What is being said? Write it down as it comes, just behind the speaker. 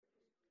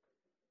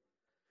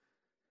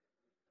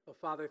Well,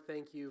 Father,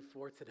 thank you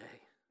for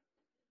today.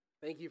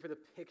 Thank you for the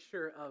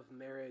picture of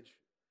marriage.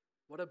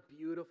 What a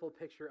beautiful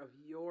picture of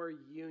your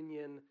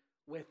union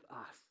with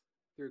us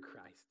through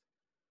Christ.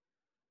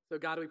 So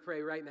God, we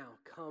pray right now,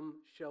 come,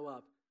 show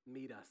up,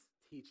 meet us,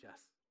 teach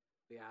us.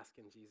 We ask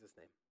in Jesus'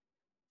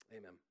 name.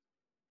 Amen.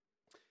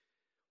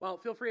 Well,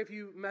 feel free, if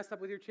you messed up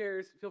with your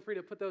chairs, feel free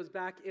to put those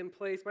back in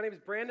place. My name is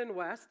Brandon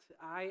West.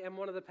 I am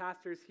one of the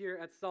pastors here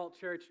at Salt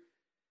Church.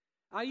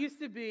 I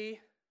used to be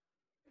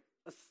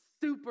a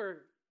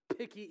super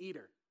picky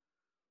eater.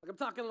 I'm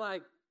talking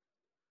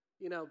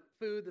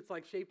food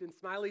that's shaped in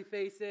smiley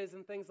faces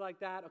and things like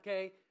that,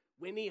 okay?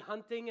 Winnie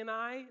Hunting and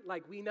I,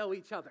 we know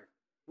each other.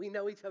 We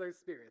know each other's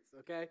spirits,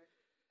 okay?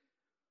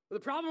 But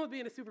the problem with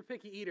being a super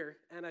picky eater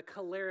and a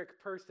choleric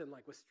person,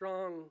 with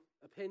strong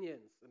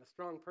opinions and a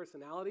strong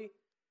personality,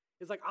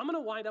 is I'm going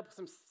to wind up with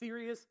some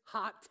serious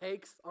hot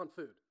takes on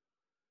food.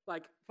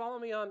 Follow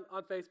me on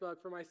Facebook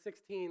for my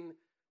 16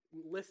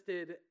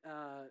 listed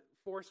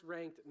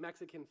force-ranked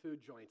Mexican food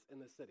joints in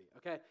this city,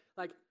 okay?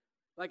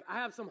 I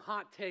have some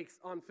hot takes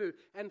on food.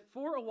 And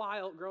for a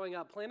while growing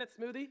up, Planet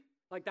Smoothie,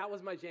 that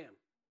was my jam,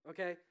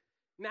 okay?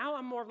 Now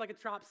I'm more of a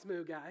Trop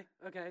Smooth guy,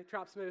 okay?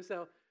 Trop Smooth,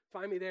 so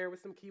find me there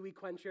with some kiwi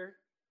quencher.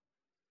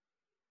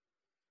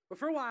 But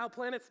for a while,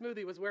 Planet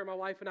Smoothie was where my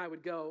wife and I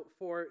would go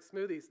for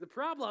smoothies. The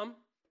problem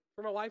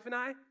for my wife and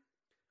I,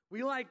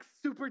 we like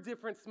super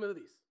different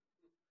smoothies.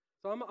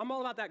 So I'm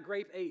all about that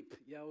grape ape,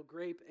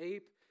 grape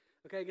ape.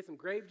 Okay, get some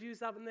grape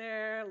juice up in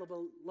there, a little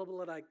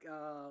bit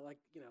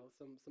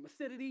some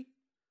acidity.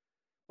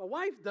 My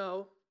wife,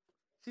 though,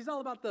 she's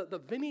all about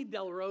the Vinny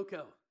Del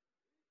Rocco.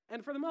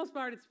 And for the most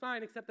part, it's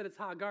fine, except that it's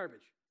hot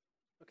garbage,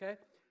 okay?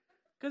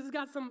 Because it's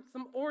got some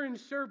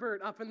orange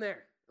sherbet up in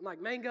there,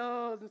 and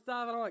mangoes and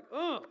stuff, and I'm like,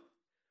 ugh.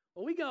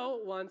 Well, we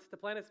go once to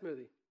Planet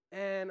Smoothie,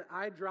 and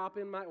I drop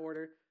in my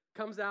order.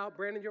 Comes out,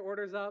 Brandon, your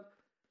order's up.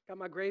 Got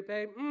my grape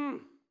ape.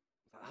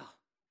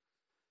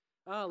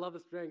 Oh, I love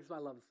this drink. I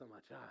love it so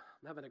much.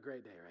 I'm having a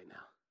great day right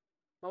now.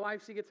 My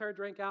wife, she gets her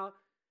drink out.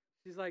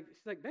 She's like,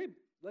 babe,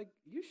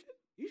 you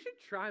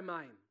should try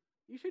mine.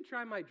 You should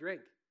try my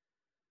drink.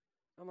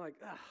 I'm like,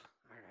 all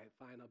right,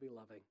 fine, I'll be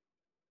loving.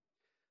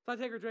 So I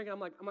take her drink, and I'm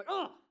like,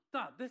 oh,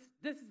 stop. This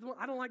is the one.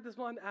 I don't like this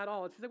one at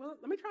all. And she's like, well,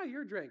 let me try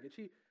your drink. And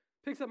she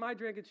picks up my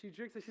drink, and she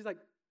drinks it. She's like,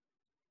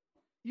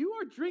 you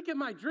are drinking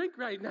my drink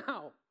right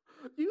now.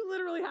 You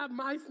literally have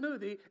my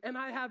smoothie, and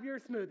I have your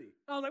smoothie.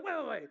 I was like,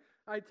 wait.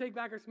 I take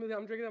back her smoothie.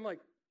 I'm drinking it. I'm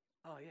like,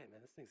 oh, yeah, man,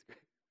 this thing's great.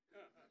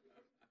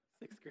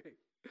 This thing's great.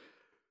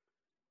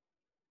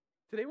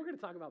 Today, we're going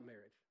to talk about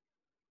marriage.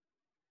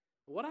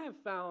 What I have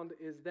found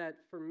is that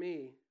for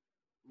me,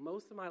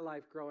 most of my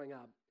life growing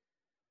up,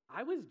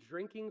 I was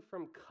drinking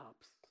from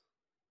cups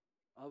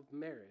of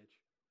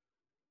marriage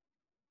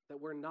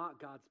that were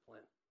not God's plan.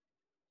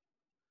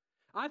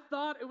 I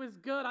thought it was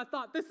good. I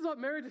thought this is what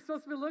marriage is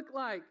supposed to look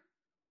like.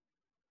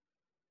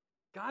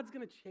 God's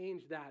going to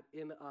change that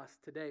in us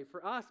today.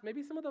 For us,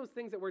 maybe some of those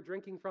things that we're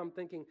drinking from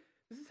thinking,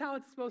 this is how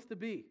it's supposed to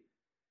be.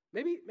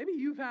 Maybe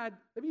you've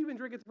been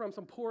drinking from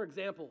some poor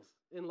examples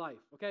in life,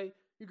 okay?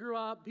 You grew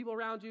up, people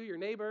around you, your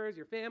neighbors,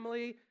 your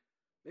family,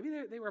 maybe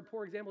they were a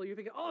poor example. You're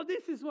thinking, oh,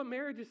 this is what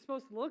marriage is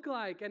supposed to look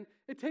like, and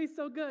it tastes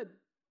so good.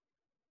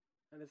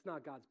 And it's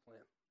not God's plan.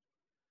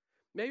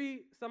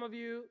 Maybe some of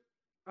you,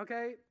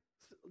 okay,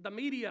 the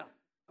media,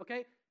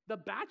 okay? The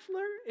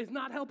Bachelor is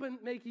not helping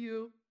make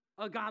you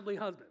a godly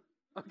husband,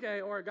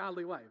 okay, or a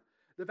godly wife.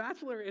 The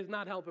Bachelor is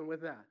not helping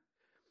with that.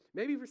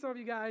 Maybe for some of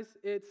you guys,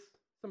 it's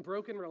some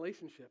broken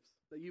relationships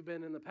that you've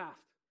been in the past.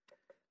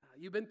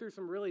 You've been through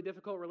some really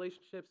difficult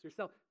relationships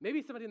yourself.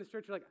 Maybe somebody in this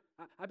church, you're like,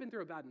 I've been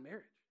through a bad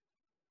marriage.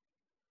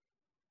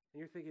 And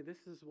you're thinking,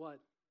 this is what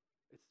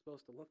it's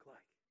supposed to look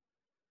like.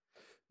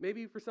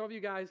 Maybe for some of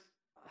you guys,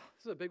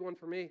 this is a big one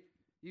for me.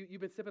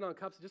 You've been sipping on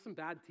cups of just some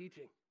bad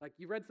teaching.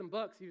 You read some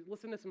books, you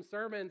listened to some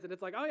sermons, and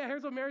it's like, oh yeah,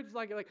 here's what marriage is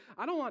like. You're like,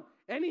 I don't want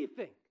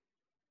anything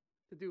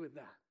to do with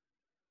that.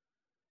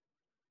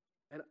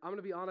 And I'm going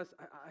to be honest,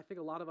 I think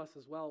a lot of us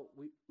as well,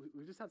 we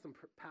just had some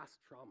past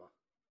trauma.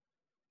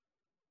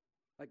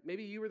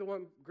 Maybe you were the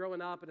one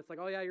growing up, and it's like,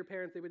 oh yeah, your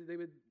parents, they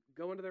would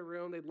go into their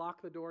room, they'd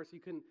lock the door so you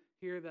couldn't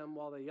hear them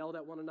while they yelled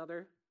at one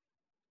another,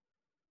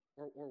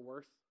 or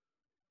worse.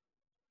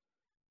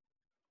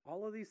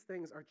 All of these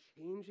things are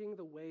changing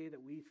the way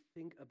that we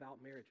think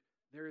about marriage.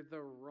 They're the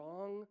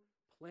wrong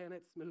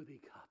Planet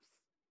Smoothie cups.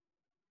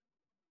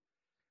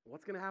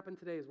 What's going to happen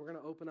today is we're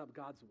going to open up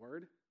God's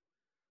Word,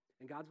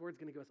 and God's Word is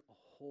going to give us a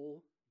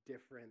whole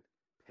different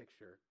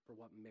picture for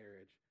what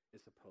marriage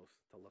is supposed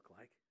to look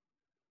like.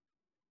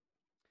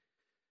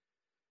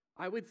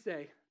 I would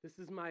say, this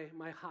is my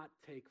hot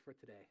take for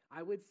today,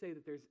 I would say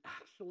that there's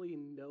actually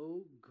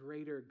no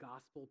greater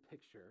gospel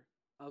picture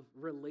of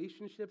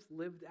relationships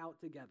lived out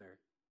together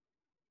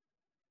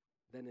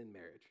than in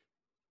marriage.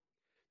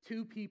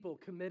 Two people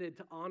committed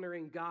to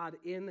honoring God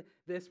in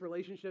this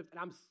relationship, and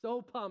I'm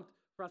so pumped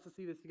for us to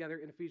see this together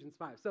in Ephesians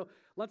 5. So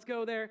let's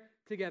go there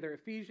together.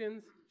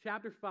 Ephesians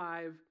chapter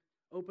 5,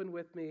 open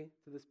with me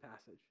to this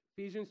passage.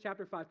 Ephesians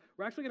chapter 5.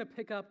 We're actually going to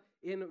pick up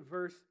in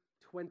verse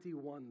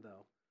 21,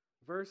 though.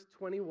 verse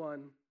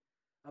 21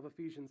 of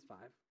Ephesians 5.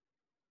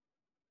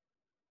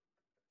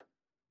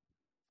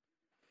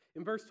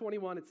 In verse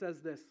 21, it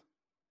says this,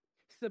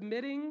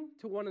 submitting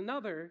to one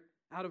another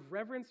out of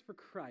reverence for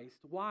Christ,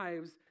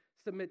 wives,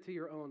 submit to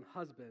your own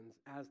husbands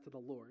as to the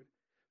Lord.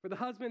 For the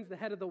husband is the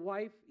head of the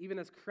wife, even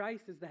as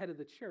Christ is the head of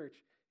the church,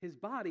 his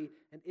body,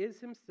 and is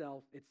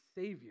himself its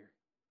Savior.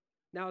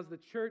 Now as the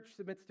church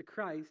submits to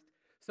Christ,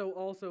 so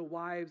also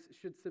wives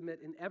should submit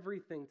in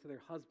everything to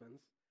their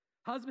husbands.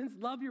 Husbands,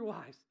 love your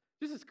wives,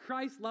 just as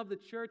Christ loved the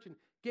church and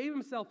gave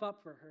himself up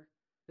for her,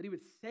 that he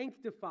would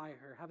sanctify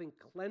her, having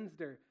cleansed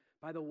her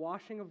by the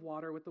washing of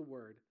water with the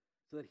word,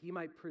 so that he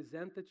might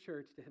present the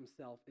church to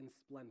himself in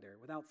splendor,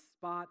 without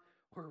spot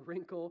or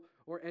wrinkle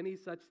or any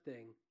such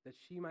thing, that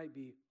she might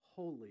be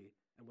holy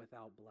and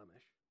without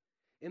blemish.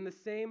 In the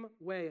same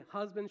way,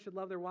 husbands should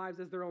love their wives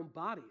as their own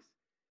bodies.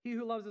 He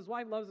who loves his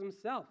wife loves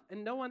himself,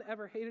 and no one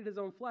ever hated his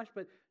own flesh,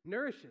 but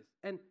nourishes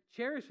and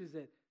cherishes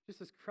it, just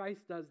as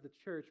Christ does the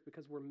church,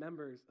 because we're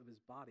members of his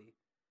body.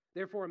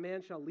 Therefore, a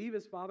man shall leave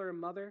his father and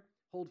mother,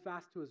 hold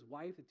fast to his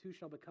wife, the two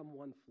shall become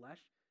one flesh.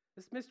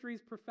 This mystery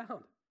is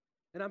profound,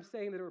 and I'm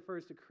saying that it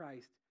refers to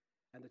Christ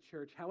and the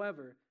church.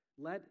 However,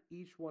 let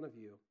each one of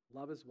you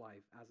love his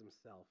wife as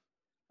himself,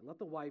 and let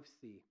the wife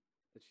see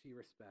that she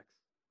respects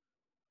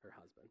her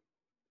husband.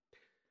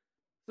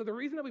 So the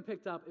reason that we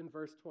picked up in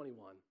verse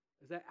 21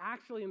 is that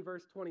actually in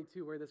verse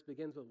 22, where this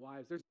begins with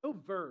wives, there's no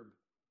verb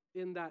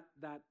in that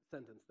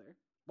sentence there.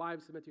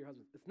 Wives, submit to your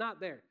husbands. It's not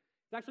there.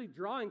 It's actually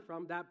drawing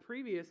from that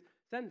previous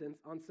sentence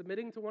on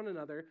submitting to one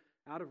another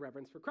out of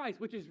reverence for Christ,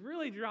 which is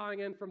really drawing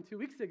in from 2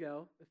 weeks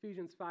ago,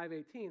 Ephesians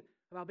 5:18,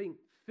 about being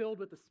filled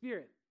with the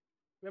Spirit.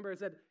 Remember, I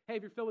said, hey,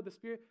 if you're filled with the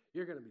Spirit,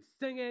 you're going to be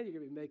singing, you're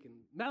going to be making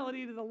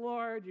melody to the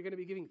Lord, you're going to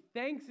be giving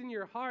thanks in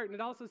your heart. And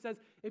it also says,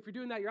 if you're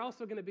doing that, you're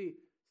also going to be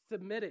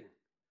submitting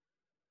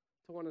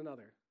to one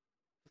another.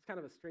 It's kind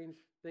of a strange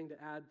thing to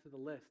add to the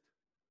list.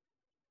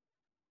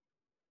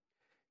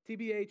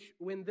 TBH,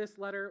 when this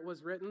letter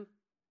was written,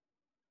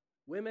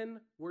 women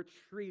were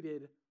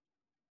treated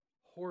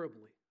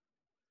horribly.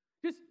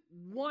 Just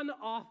one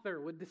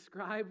author would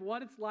describe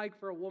what it's like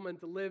for a woman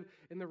to live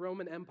in the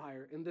Roman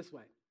Empire in this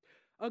way.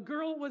 A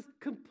girl was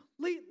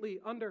completely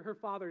under her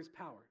father's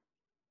power.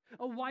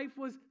 A wife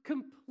was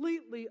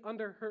completely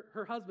under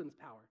her husband's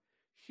power.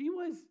 She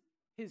was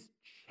his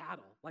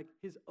chattel, like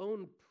his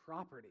own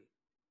property.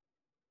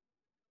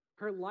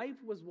 Her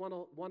life was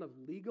one of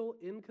legal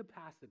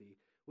incapacity,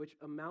 which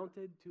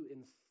amounted to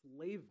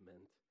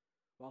enslavement,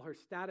 while her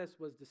status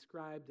was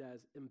described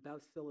as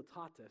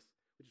imbecilitatis,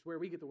 which is where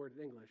we get the word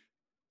in English,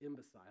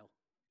 imbecile.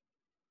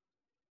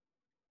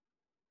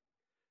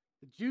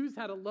 The Jews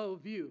had a low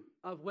view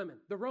of women.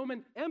 The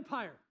Roman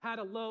Empire had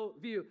a low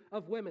view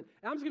of women.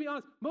 And I'm just going to be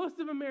honest, most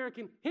of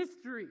American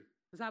history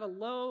has had a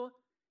low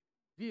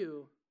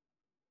view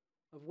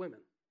of women.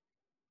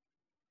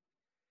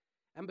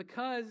 And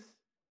because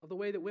of the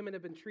way that women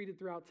have been treated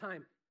throughout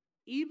time,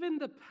 even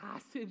the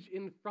passage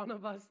in front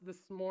of us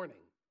this morning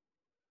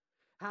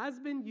has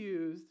been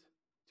used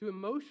to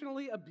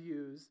emotionally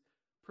abuse,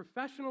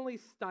 professionally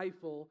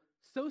stifle,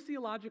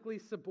 sociologically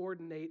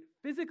subordinate,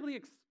 physically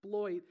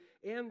exploit,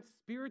 and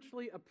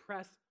spiritually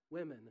oppress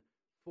women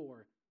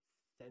for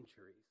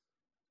centuries.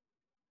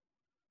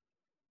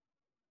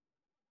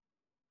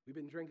 We've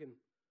been drinking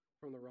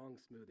from the wrong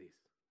smoothies,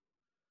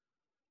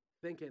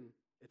 thinking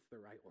it's the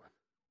right one.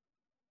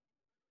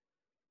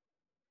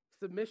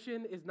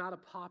 Submission is not a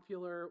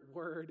popular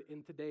word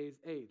in today's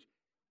age.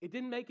 It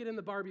didn't make it in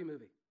the Barbie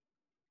movie.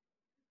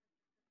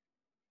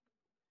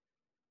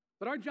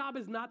 But our job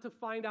is not to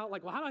find out,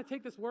 like, well, how do I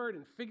take this word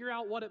and figure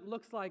out what it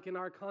looks like in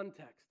our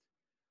context?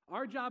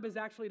 Our job is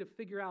actually to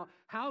figure out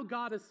how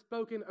God has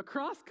spoken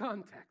across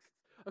contexts,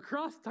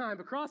 across time,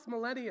 across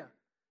millennia,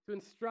 to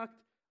instruct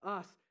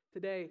us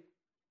today.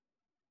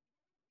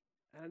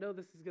 And I know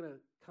this is going to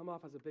come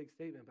off as a big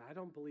statement, but I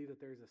don't believe that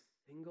there's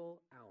a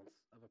single ounce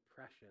of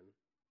oppression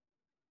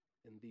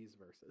in these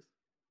verses.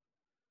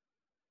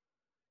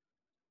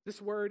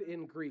 This word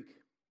in Greek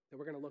that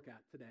we're going to look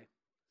at today,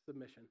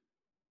 submission,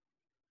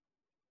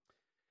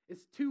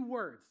 it's two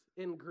words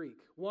in Greek.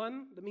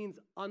 One that means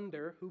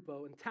under,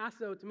 hupo, and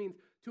tasso, it means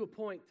to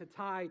appoint, to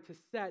tie, to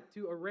set,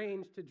 to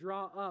arrange, to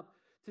draw up,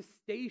 to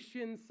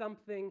station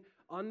something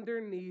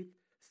underneath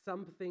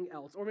something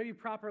else, or maybe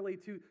properly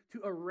to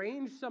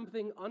arrange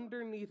something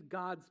underneath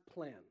God's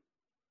plan.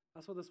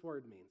 That's what this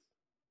word means.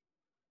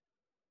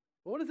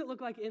 But what does it look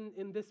like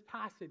in this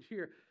passage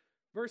here?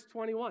 Verse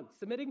 21,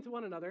 submitting to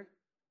one another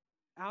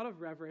out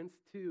of reverence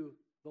to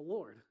the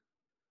Lord.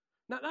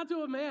 Not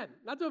to a man,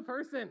 not to a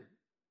person,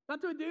 not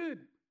to a dude,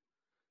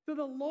 to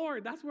the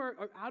Lord. That's where,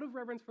 out of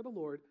reverence for the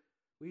Lord,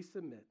 we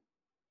submit.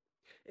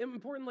 And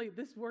importantly,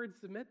 this word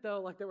submit,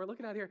 though, like that we're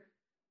looking at here,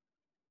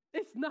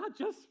 it's not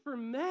just for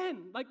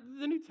men. Like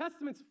the New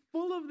Testament's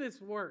full of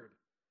this word.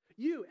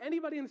 You,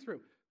 anybody in this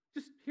room,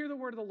 just hear the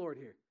word of the Lord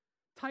here.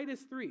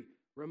 Titus 3,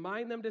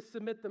 remind them to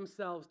submit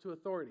themselves to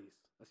authorities.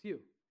 That's you,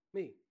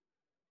 me.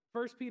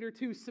 1 Peter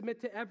 2,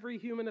 submit to every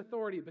human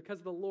authority because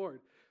of the Lord.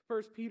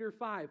 1 Peter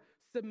 5,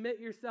 submit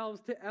yourselves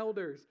to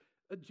elders.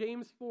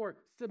 James 4,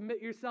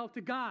 submit yourself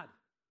to God.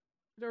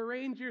 To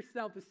arrange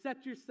yourself, to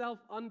set yourself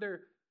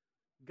under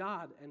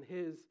God and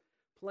his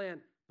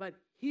plan. But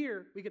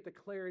here we get the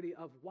clarity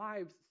of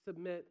wives,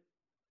 submit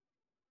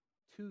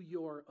to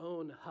your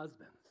own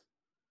husbands.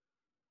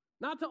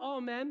 Not to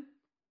all men,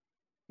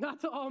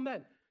 not to all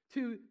men,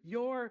 to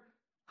your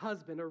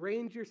husband.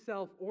 Arrange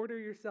yourself, order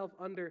yourself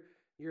under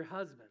your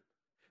husband.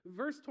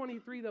 Verse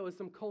 23, though, is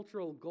some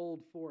cultural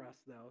gold for us,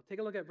 though. Take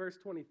a look at verse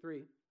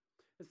 23.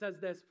 It says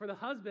this, for the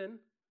husband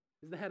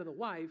is the head of the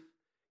wife,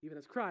 even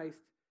as Christ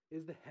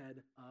is the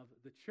head of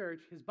the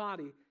church, his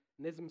body,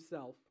 and is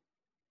himself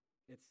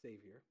its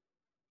Savior.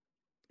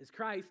 Is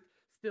Christ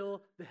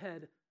still the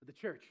head of the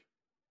church?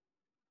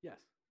 Yes.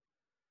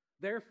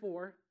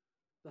 Therefore,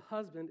 the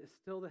husband is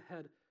still the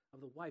head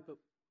of the wife. But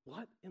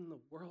what in the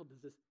world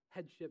does this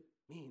headship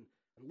mean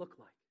and look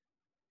like?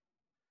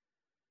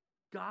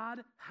 God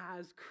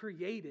has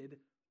created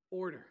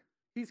order.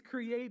 He's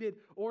created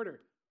order.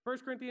 1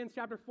 Corinthians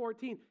chapter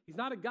 14, he's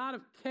not a God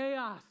of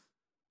chaos,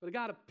 but a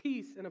God of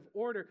peace and of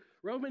order.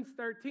 Romans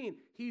 13,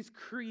 he's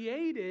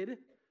created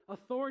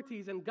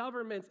authorities and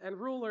governments and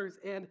rulers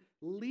and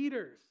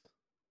leaders.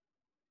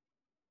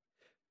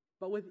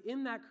 But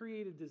within that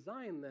created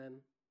design then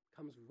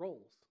comes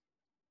roles.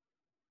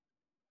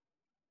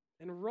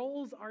 And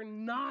roles are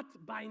not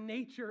by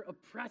nature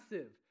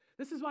oppressive.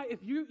 This is why if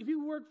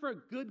you work for a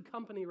good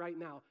company right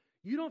now,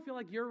 you don't feel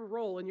like your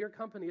role in your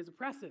company is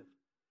oppressive.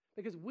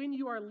 Because when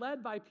you are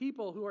led by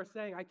people who are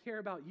saying, I care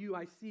about you,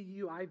 I see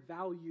you, I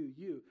value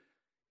you,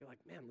 you're like,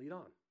 man, lead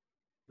on,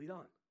 lead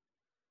on.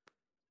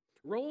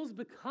 Roles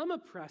become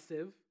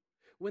oppressive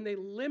when they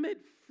limit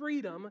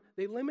freedom,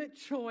 they limit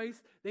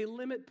choice, they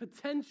limit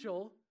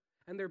potential,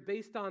 and they're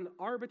based on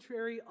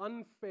arbitrary,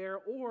 unfair,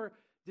 or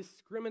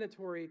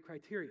discriminatory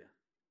criteria.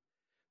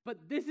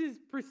 But this is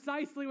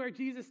precisely where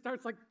Jesus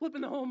starts like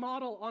flipping the whole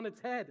model on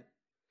its head.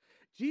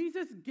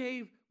 Jesus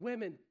gave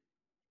women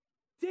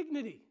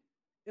dignity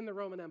in the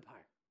Roman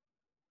Empire.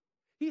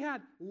 He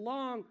had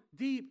long,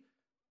 deep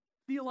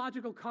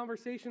theological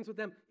conversations with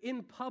them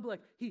in public.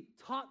 He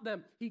taught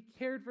them. He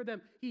cared for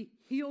them. He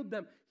healed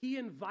them. He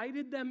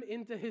invited them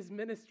into his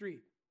ministry,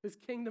 his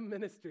kingdom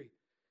ministry.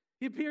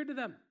 He appeared to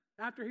them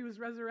after he was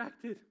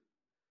resurrected.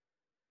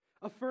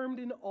 Affirmed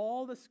in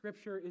all the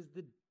scripture is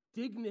the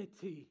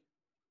dignity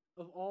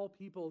of all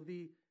people,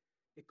 the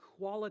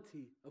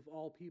equality of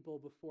all people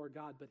before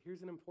God. But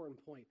here's an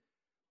important point.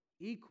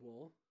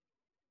 Equal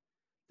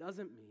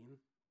doesn't mean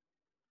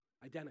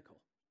identical.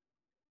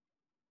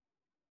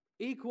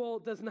 Equal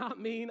does not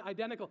mean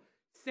identical.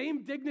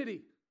 Same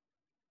dignity,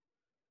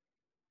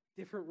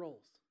 different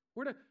roles.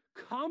 We're to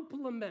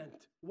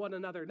complement one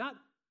another, not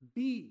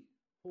be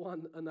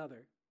one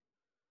another.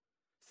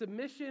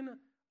 Submission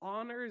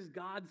honors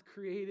God's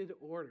created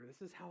order.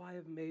 This is how I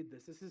have made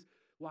this. This is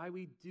why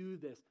we do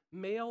this,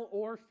 male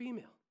or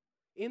female,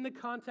 in the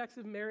context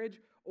of marriage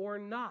or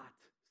not.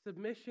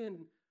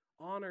 Submission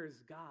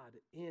honors God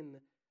in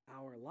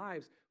our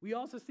lives. We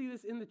also see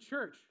this in the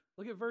church.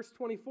 Look at verse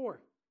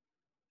 24.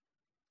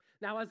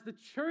 Now, as the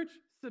church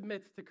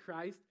submits to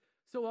Christ,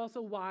 so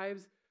also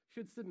wives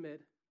should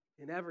submit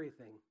in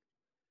everything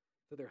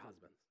to their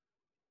husbands.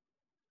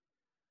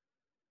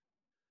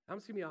 I'm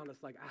just going to be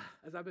honest, like,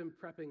 as I've been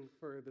prepping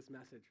for this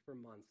message for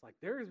months, like,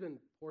 there has been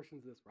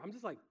portions of this where I'm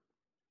just like,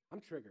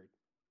 I'm triggered.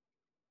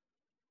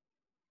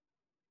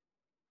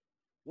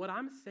 What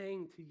I'm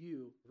saying to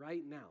you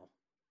right now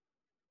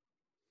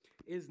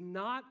is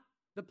not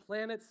the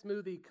Planet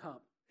Smoothie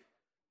cup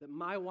that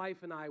my wife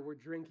and I were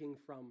drinking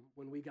from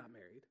when we got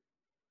married.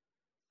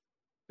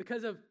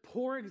 Because of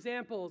poor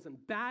examples and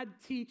bad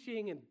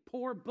teaching and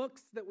poor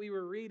books that we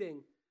were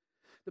reading,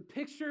 the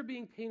picture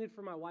being painted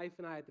for my wife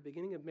and I at the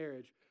beginning of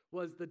marriage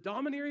was the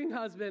domineering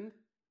husband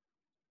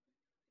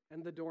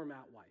and the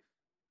doormat wife.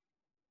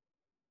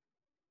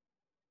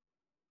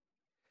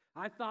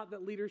 I thought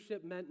that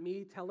leadership meant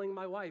me telling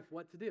my wife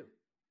what to do.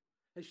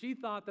 And she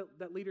thought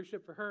that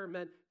leadership for her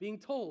meant being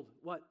told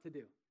what to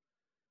do.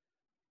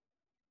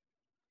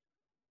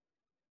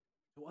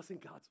 It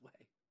wasn't God's way.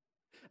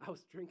 I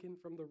was drinking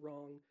from the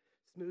wrong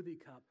smoothie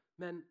cup.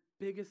 Men,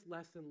 biggest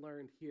lesson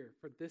learned here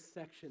for this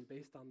section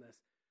based on this.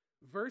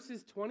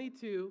 Verses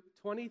 22,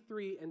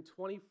 23, and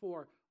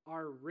 24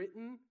 are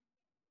written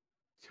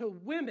to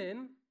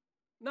women,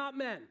 not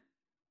men.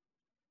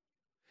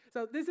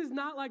 So this is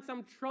not like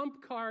some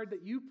trump card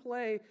that you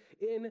play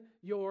in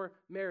your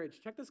marriage.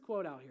 Check this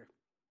quote out here.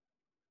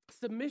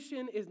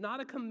 Submission is not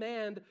a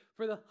command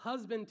for the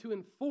husband to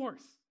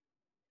enforce.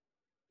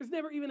 There's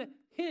never even a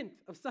hint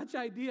of such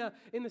idea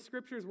in the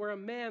scriptures where a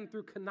man,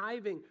 through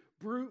conniving,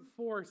 brute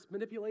force,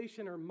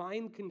 manipulation, or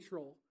mind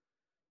control,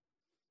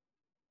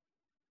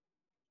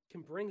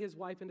 can bring his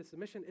wife into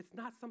submission. It's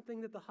not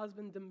something that the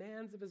husband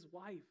demands of his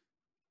wife.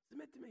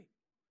 Submit to me.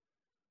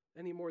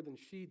 Any more than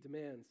she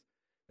demands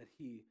that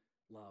he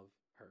love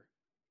her.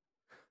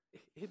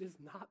 It is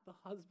not the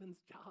husband's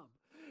job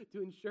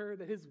to ensure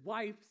that his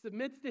wife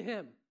submits to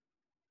him.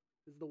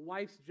 It is the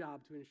wife's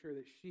job to ensure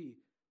that she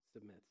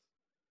submits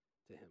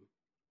to him.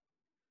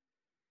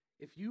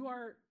 If you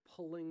are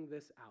pulling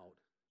this out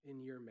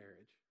in your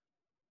marriage,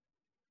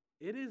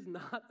 it is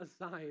not a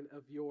sign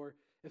of your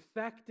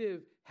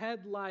effective,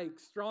 head-like,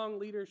 strong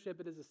leadership.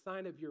 It is a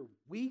sign of your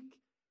weak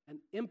and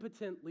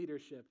impotent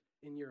leadership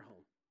in your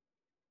home.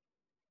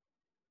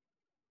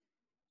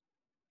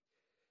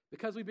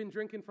 Because we've been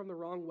drinking from the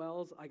wrong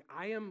wells,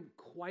 I am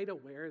quite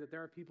aware that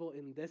there are people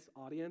in this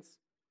audience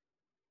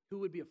who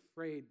would be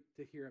afraid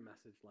to hear a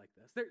message like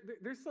this.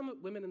 There's some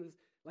women in this,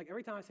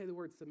 every time I say the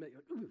word submit,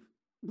 you're like,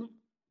 ooh.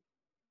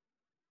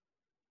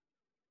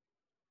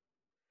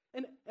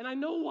 And I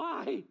know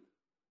why.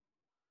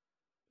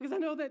 Because I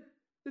know that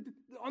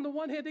on the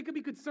one hand, they could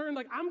be concerned,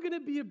 I'm going to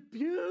be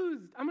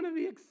abused. I'm going to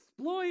be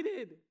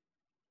exploited.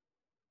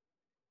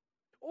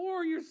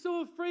 Or you're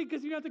so afraid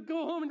because you have to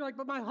go home and you're like,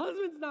 but my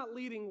husband's not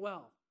leading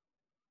well.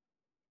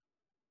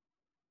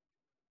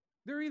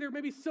 They're either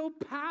maybe so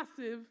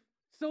passive,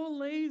 so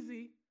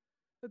lazy,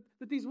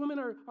 that these women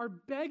are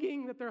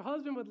begging that their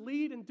husband would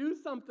lead and do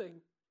something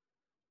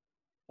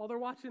while they're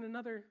watching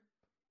another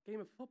game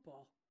of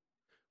football.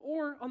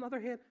 Or, on the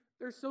other hand,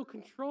 they're so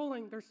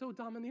controlling, they're so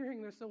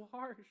domineering, they're so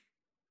harsh.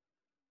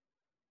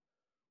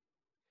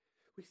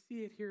 We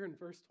see it here in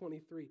verse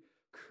 23.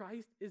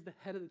 Christ is the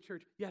head of the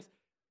church. Yes,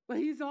 but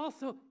he's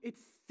also its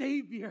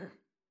Savior.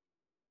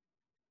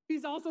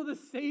 He's also the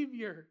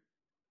Savior.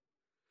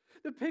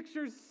 The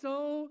picture's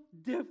so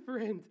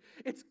different.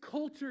 It's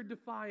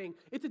culture-defying.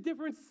 It's a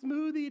different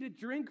smoothie to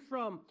drink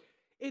from.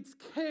 It's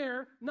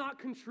care, not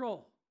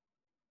control.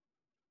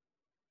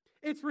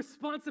 It's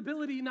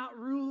responsibility, not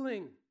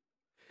ruling.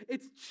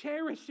 It's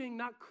cherishing,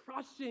 not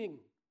crushing.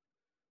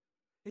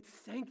 It's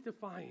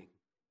sanctifying,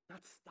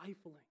 not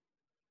stifling.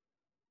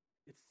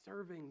 It's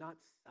serving, not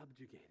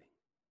subjugating.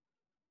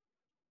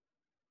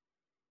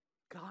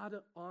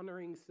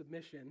 God-honoring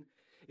submission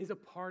is a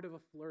part of a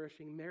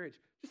flourishing marriage,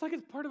 just like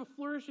it's part of a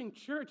flourishing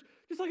church,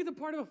 just like it's a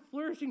part of a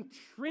flourishing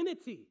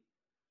Trinity,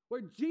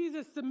 where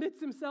Jesus submits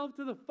himself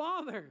to the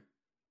Father.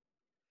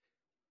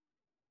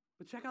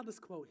 But check out this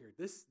quote here.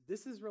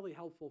 This is really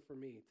helpful for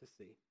me to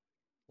see.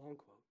 Long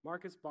quote.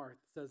 Marcus Barth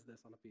says this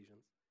on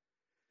Ephesians.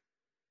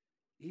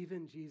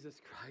 Even Jesus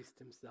Christ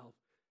himself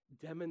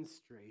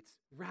demonstrates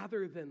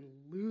rather than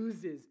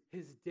loses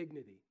his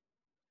dignity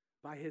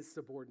by his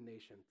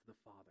subordination to the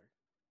Father.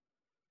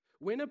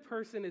 When a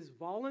person is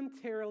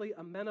voluntarily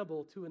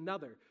amenable to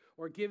another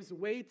or gives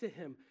way to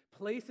him,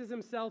 places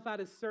himself at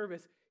his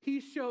service, he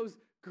shows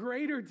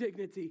greater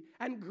dignity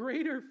and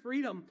greater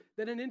freedom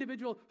than an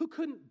individual who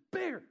couldn't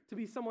bear to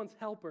be someone's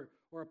helper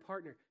or a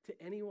partner to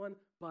anyone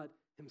but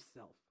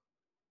himself.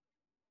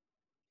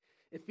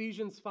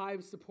 Ephesians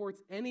 5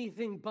 supports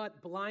anything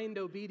but blind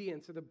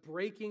obedience or the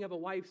breaking of a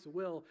wife's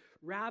will.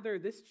 Rather,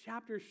 this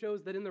chapter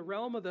shows that in the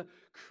realm of the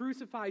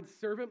crucified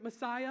servant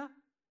Messiah,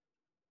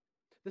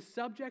 the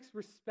subjects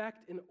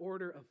respect an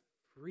order of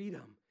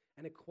freedom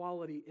and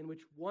equality in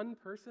which one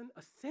person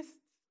assists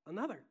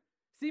another,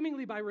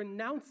 seemingly by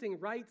renouncing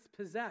rights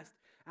possessed,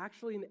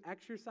 actually in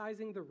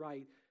exercising the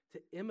right to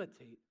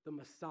imitate the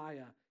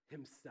Messiah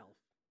himself.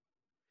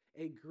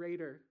 A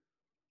greater,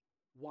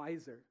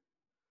 wiser,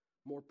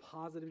 more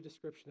positive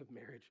description of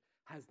marriage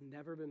has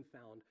never been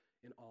found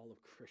in all of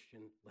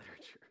Christian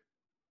literature.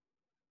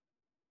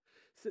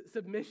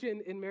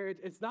 Submission in marriage,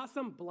 it's not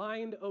some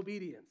blind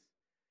obedience.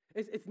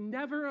 It's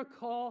never a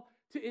call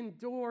to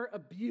endure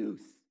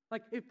abuse.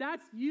 If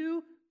that's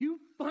you, you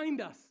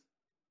find us.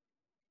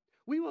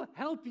 We will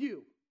help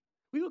you.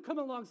 We will come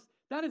along.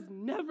 That is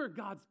never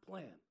God's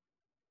plan.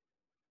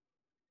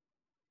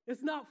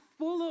 It's not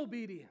full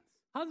obedience.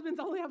 Husbands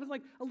only have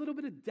a little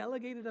bit of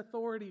delegated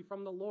authority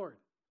from the Lord.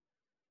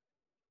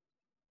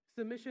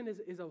 Submission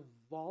is a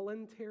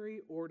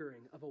voluntary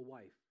ordering of a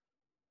wife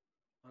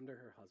under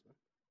her husband.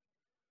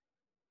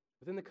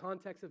 Within the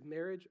context of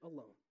marriage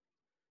alone,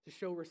 to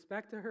show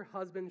respect to her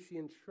husband, she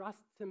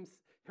entrusts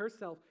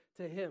herself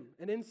to him.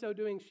 And in so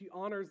doing, she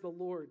honors the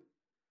Lord,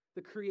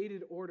 the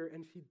created order,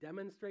 and she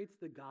demonstrates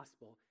the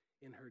gospel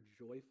in her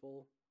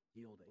joyful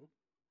yielding.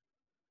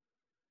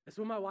 And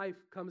so when my wife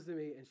comes to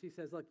me and she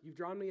says, look, you've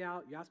drawn me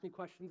out, you asked me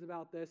questions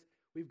about this,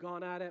 we've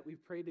gone at it,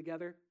 we've prayed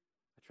together,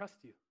 I trust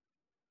you.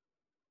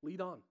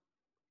 Lead on.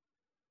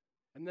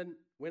 And then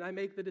when I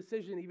make the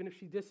decision, even if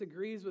she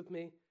disagrees with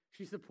me,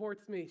 she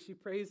supports me, she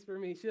prays for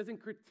me, she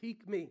doesn't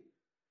critique me.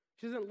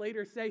 She doesn't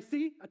later say,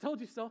 see, I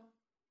told you so.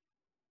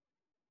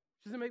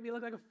 She doesn't make me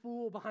look like a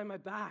fool behind my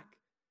back.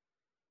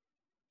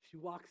 She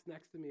walks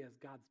next to me as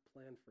God's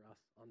plan for us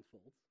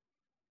unfolds.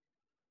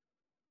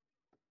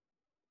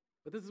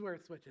 But this is where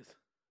it switches.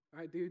 All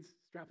right, dudes,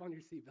 strap on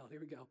your seatbelt.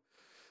 Here we go.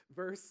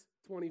 Verse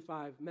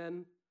 25.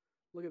 Men,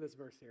 look at this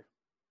verse here.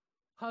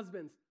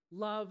 Husbands,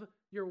 love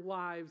your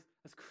wives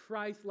as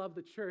Christ loved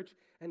the church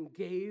and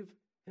gave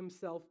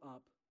himself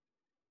up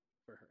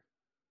for her.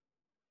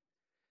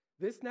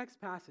 This next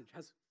passage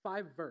has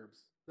 5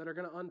 verbs that are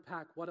going to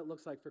unpack what it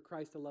looks like for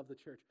Christ to love the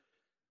church.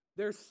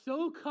 They're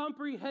so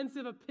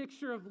comprehensive a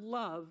picture of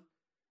love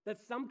that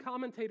some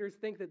commentators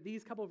think that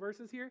these couple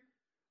verses here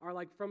are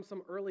from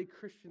some early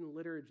Christian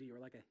liturgy or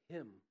like a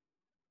hymn.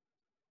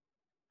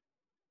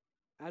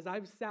 as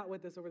I've sat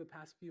with this over the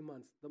past few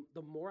months,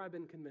 the more I've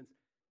been convinced,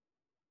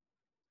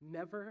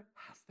 never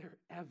has there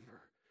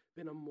ever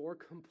been a more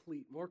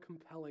complete, more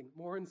compelling,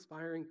 more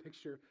inspiring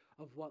picture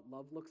of what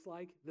love looks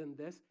like than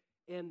this,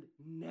 and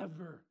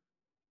never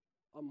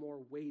a more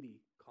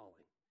weighty calling.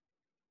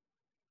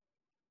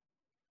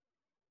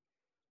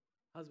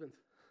 Husbands,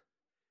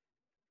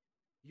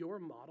 your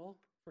model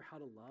for how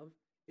to love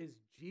is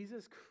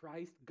Jesus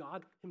Christ,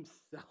 God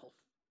himself.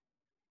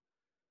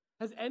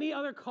 Has any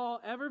other call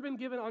ever been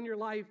given on your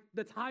life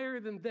that's higher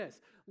than this?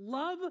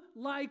 Love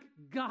like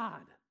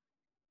God.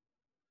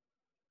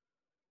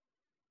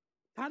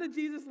 How did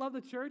Jesus love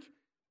the church?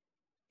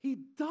 He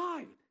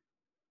died.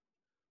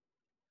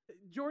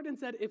 Jordan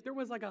said if there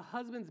was like a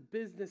husband's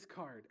business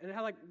card and it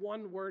had like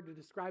one word to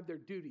describe their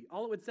duty,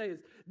 all it would say is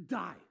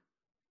die.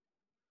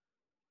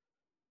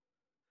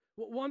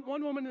 One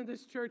woman in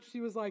this church,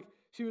 she was like,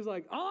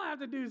 all I have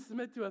to do is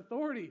submit to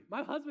authority.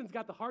 My husband's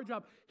got the hard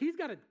job. He's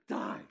got to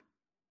die.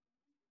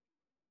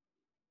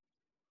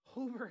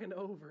 Over and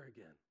over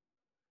again.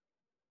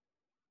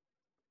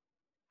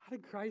 How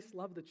did Christ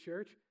love the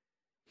church?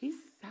 He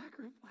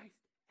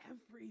sacrificed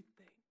everything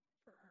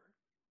for her.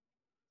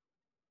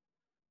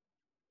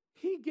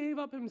 He gave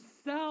up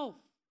himself.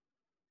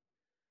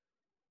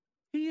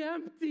 He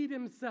emptied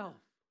himself.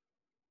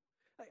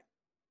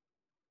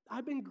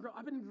 I've been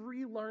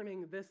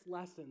relearning this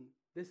lesson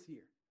this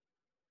year.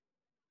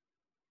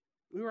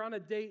 We were on a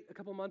date a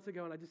couple months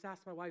ago, and I just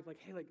asked my wife,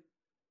 hey,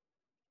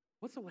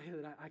 what's the way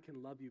that I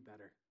can love you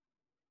better?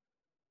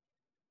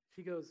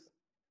 She goes,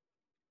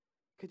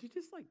 could you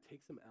just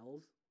take some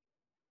L's?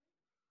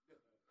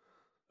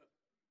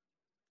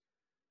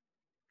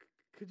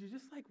 Could you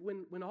just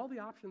when all the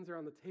options are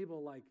on the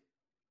table,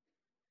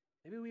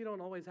 maybe we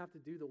don't always have to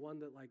do the one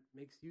that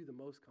makes you the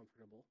most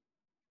comfortable.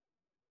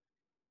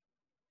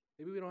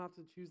 Maybe we don't have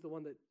to choose the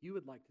one that you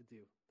would like to do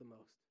the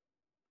most.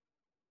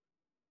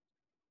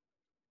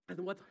 And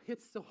what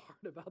hits so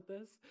hard about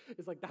this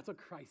is that's what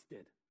Christ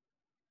did.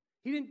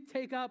 He didn't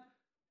take up,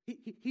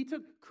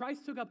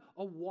 Christ took up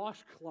a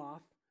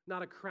washcloth,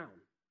 not a crown.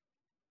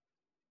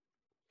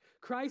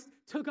 Christ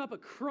took up a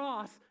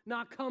cross,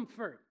 not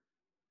comfort.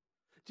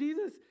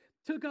 Jesus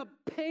took up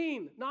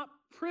pain, not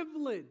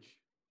privilege.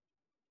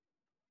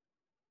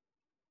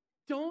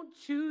 Don't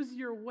choose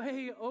your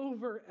way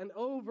over and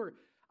over.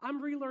 I'm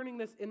relearning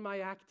this in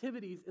my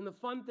activities, in the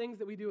fun things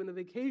that we do, in the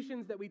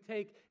vacations that we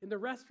take, in the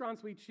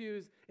restaurants we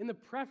choose, in the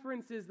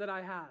preferences that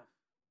I have.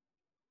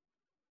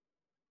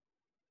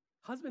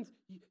 Husbands,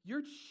 if you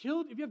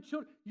have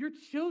children, your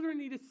children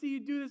need to see you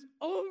do this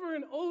over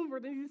and over.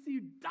 They need to see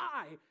you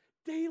die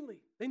daily.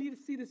 They need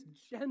to see this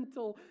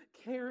gentle,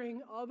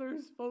 caring,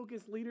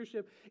 others-focused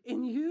leadership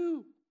in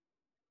you.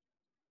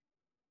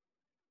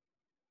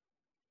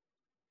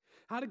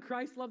 How did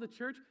Christ love the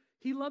church?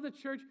 He loved the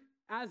church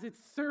as its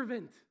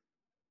servant.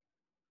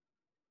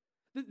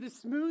 The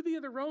smoothie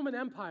of the Roman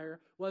Empire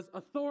was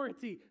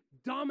authority,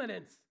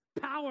 dominance,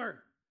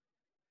 power.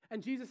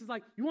 And Jesus is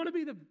like, you want to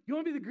be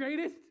the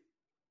greatest?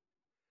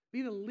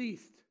 Be the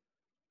least.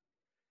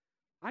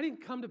 I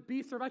didn't come to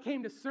be served. I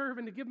came to serve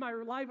and to give my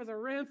life as a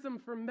ransom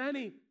for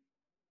many.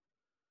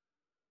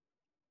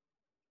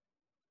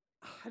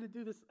 I had to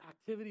do this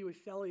activity with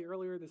Shelly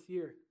earlier this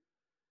year.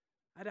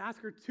 I had to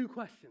ask her 2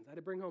 questions. I had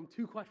to bring home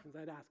 2 questions. I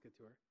had to ask it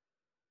to her.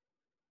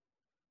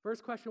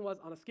 First question was,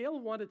 on a scale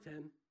of 1 to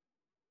 10,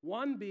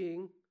 1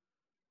 being,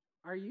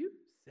 are you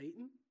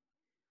Satan?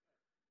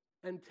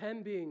 And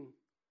 10 being,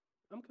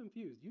 I'm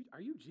confused.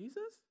 Are you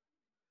Jesus?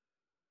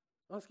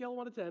 On a scale of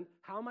 1 to 10,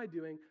 how am I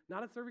doing,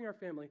 not at serving our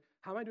family,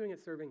 how am I doing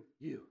at serving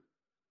you?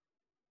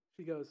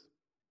 She goes,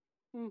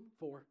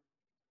 4.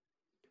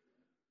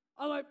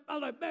 I'm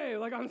like,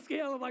 babe, on a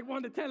scale of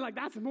 1 to 10,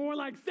 that's more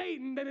like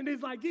Satan than it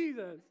is like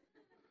Jesus.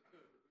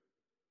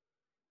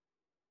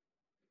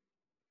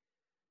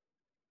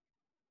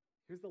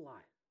 Here's the lie.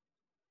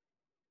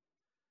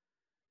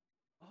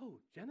 Oh,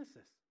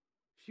 Genesis.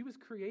 She was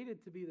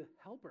created to be the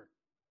helper.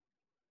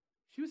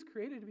 She was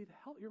created to be the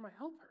help. You're my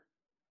helper.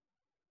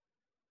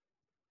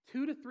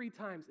 2 to 3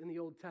 times in the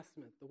Old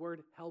Testament, the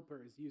word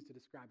helper is used to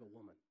describe a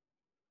woman.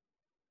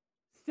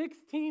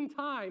 16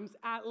 times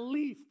at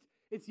least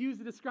it's used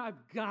to describe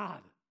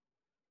God.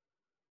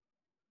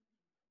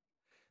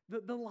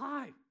 The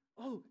lie.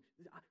 Oh,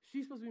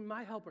 she's supposed to be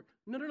my helper.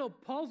 No.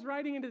 Paul's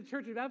writing into the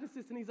church of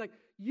Ephesus, and he's like,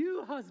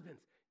 you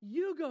husbands,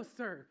 you go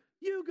serve.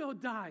 You go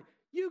die.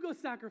 You go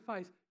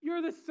sacrifice.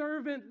 You're the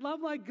servant.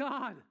 Love like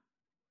God.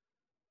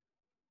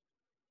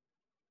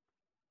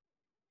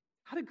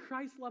 How did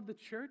Christ love the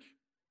church?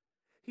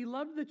 He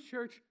loved the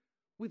church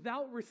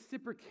without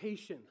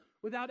reciprocation,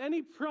 without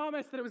any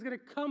promise that it was going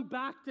to come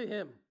back to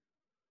him.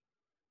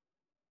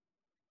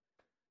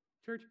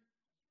 Church,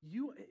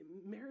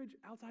 marriage,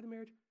 outside of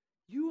marriage,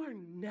 you are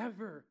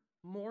never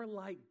more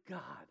like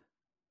God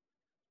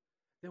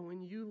than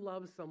when you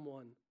love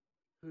someone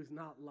who's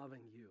not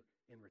loving you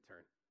in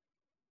return.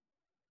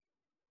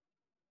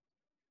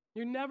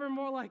 You're never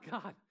more like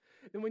God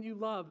than when you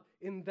love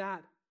in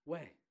that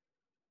way.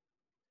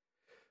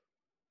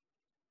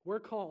 We're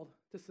called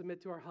to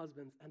submit to our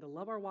husbands and to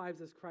love our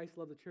wives as Christ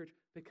loved the church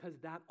because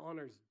that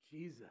honors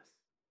Jesus.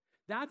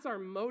 That's our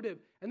motive.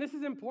 And this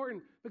is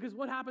important because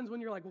what happens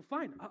when you're like, well,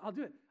 fine, I'll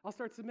do it. I'll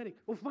start submitting.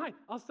 Well, fine,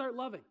 I'll start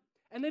loving.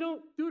 And they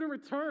don't do it in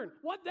return.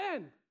 What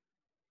then?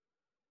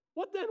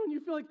 What then when you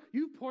feel like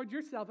you've poured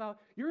yourself out,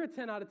 you're a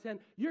 10 out of 10,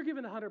 you're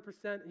giving 100%,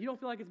 and you don't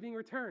feel like it's being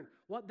returned?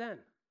 What then?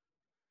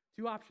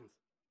 Two options.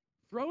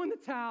 Throw in the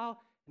towel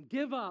and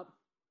give up,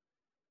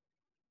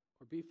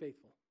 or be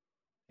faithful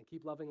and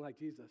keep loving like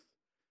Jesus.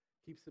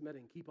 Keep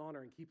submitting, keep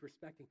honoring, keep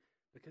respecting,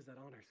 because that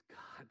honors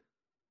God.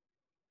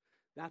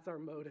 That's our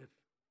motive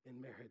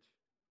in marriage.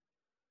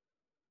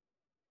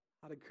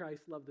 How did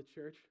Christ love the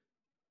church?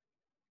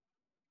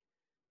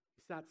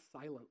 He sat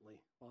silently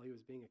while he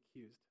was being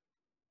accused.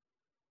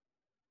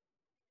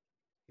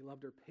 He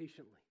loved her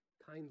patiently,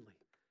 kindly,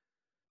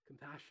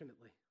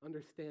 compassionately,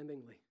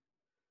 understandingly,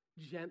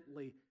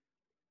 gently.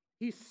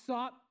 He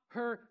sought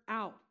her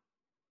out.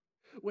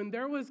 When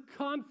there was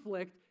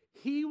conflict,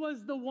 he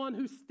was the one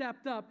who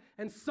stepped up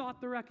and sought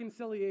the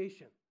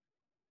reconciliation.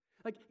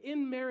 Like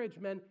in marriage,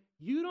 men,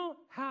 you don't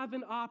have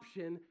an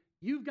option.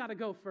 You've got to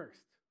go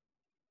first.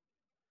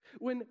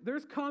 When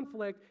there's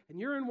conflict and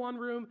you're in one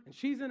room and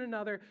she's in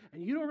another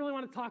and you don't really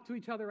want to talk to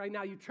each other right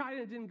now, you tried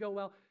and it didn't go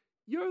well,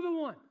 you're the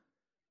one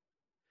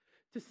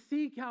to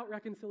seek out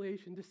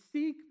reconciliation, to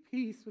seek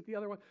peace with the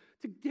other one,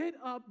 to get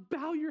up,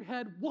 bow your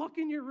head, walk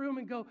in your room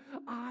and go,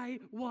 I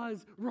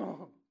was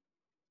wrong.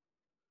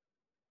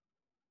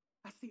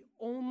 That's the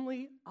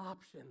only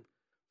option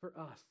for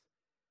us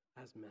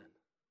as men.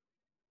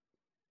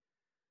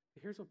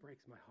 But here's what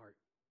breaks my heart.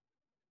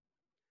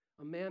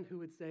 A man who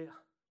would say,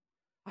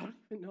 I don't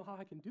even know how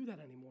I can do that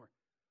anymore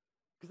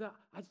because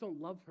I just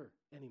don't love her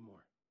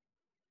anymore.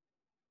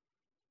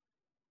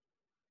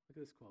 Look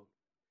at this quote.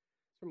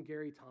 It's from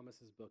Gary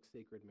Thomas's book,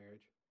 Sacred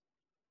Marriage.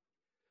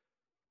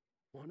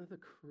 One of the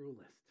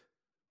cruelest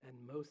and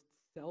most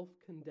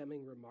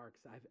self-condemning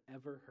remarks I've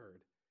ever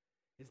heard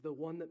is the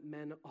one that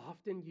men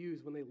often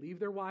use when they leave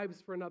their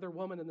wives for another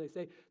woman and they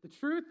say, the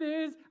truth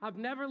is, I've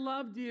never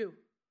loved you.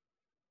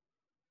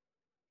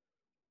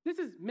 This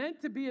is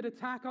meant to be an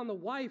attack on the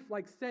wife,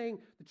 like saying,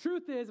 the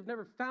truth is, I've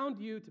never found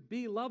you to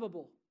be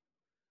lovable.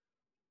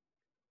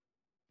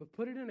 But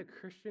put it in a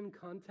Christian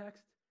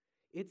context,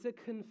 it's a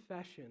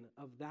confession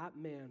of that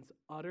man's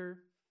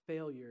utter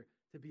failure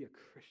to be a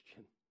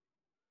Christian.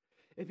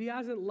 If he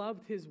hasn't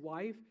loved his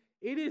wife,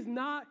 it is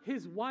not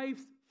his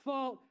wife's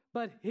fault,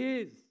 but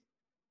his.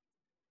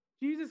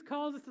 Jesus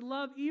calls us to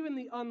love even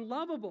the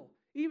unlovable,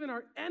 even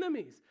our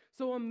enemies.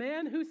 So a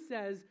man who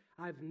says,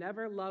 I've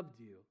never loved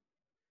you,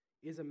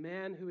 is a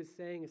man who is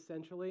saying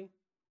essentially,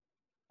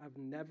 I've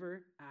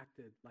never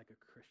acted like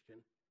a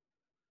Christian.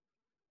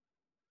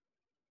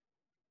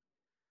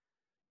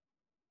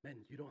 Men,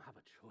 you don't have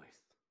a choice.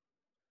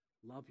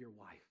 Love your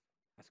wife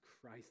as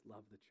Christ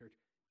loved the church,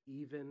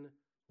 even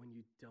when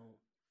you don't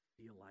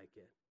feel like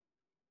it.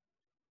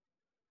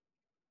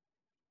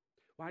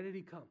 Why did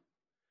he come?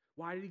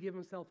 Why did he give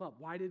himself up?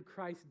 Why did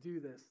Christ do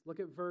this? Look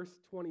at verse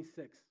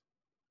 26.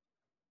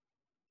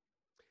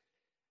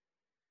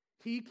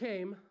 He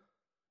came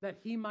that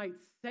he might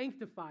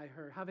sanctify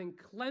her, having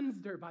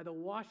cleansed her by the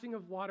washing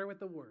of water with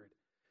the word,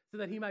 so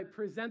that he might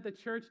present the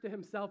church to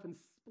himself in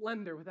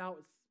splendor, without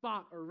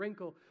spot or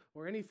wrinkle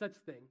or any such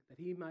thing,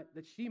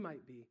 that she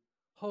might be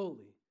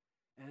holy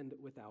and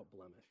without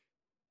blemish.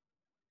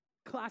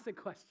 Classic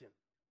question,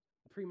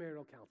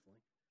 premarital counseling.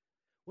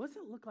 What does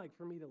it look like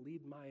for me to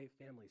lead my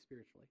family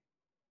spiritually?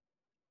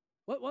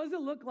 What does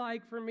it look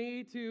like for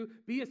me to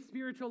be a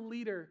spiritual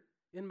leader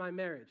in my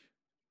marriage?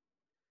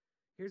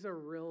 Here's a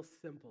real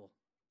simple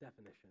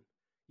definition.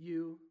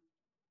 You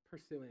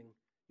pursuing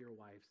your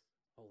wife's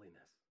holiness.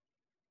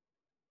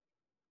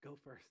 Go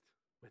first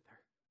with her.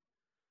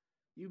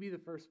 You be the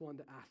first one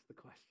to ask the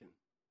question.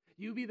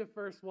 You be the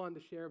first one to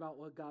share about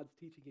what God's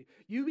teaching you.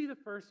 You be the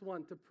first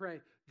one to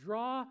pray.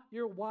 Draw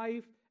your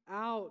wife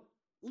out.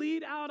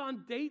 Lead out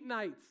on date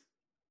nights.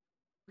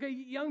 Okay,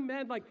 young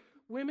men, like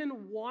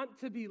women want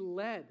to be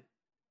led.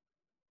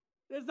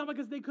 It's not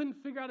because they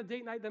couldn't figure out a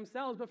date night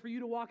themselves, but for you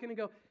to walk in and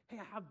go, hey,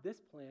 I have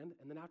this planned,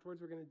 and then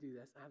afterwards we're going to do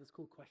this. I have this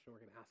cool question we're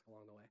going to ask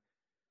along the way.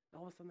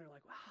 And all of a sudden they're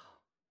like, wow,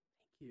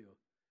 thank you.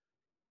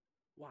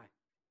 Why?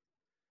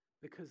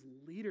 Because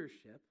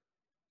leadership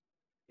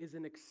is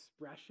an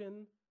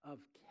expression of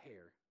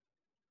care.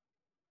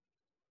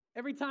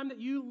 Every time that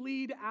you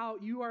lead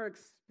out, you are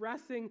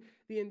expressing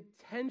the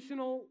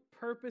intentional,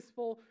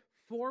 purposeful,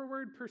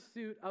 forward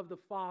pursuit of the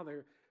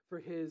Father for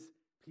his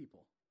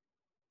people.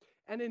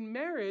 And in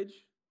marriage,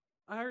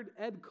 I heard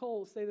Ed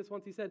Cole say this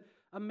once. He said,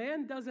 a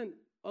man doesn't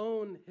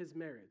own his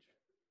marriage.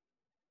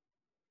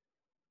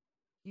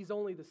 He's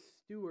only the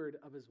steward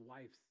of his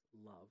wife's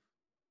love.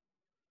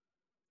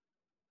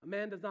 A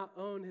man does not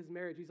own his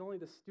marriage. He's only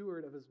the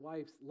steward of his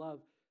wife's love.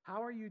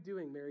 How are you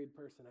doing, married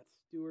person, at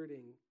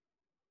stewarding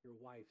your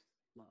wife's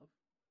love?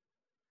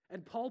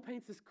 And Paul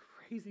paints this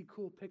crazy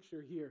cool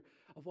picture here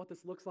of what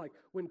this looks like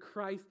when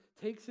Christ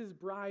takes his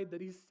bride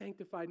that he's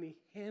sanctified and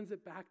he hands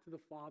it back to the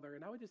Father.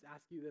 And I would just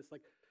ask you this,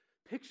 like,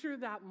 picture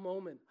that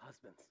moment,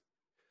 husbands.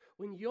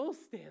 when you'll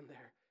stand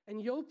there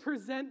and you'll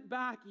present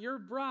back your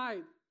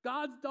bride,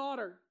 God's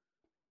daughter.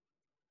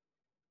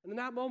 And in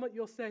that moment,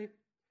 you'll say,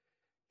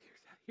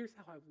 here's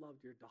how I've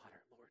loved your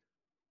daughter, Lord.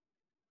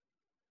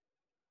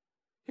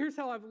 Here's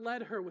how I've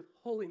led her with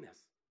holiness.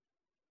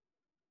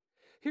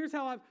 Here's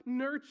how I've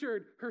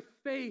nurtured her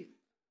faith.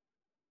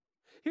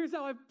 Here's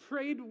how I've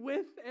prayed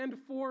with and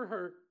for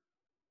her.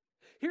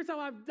 Here's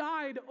how I've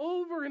died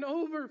over and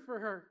over for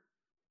her.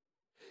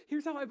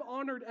 Here's how I've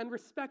honored and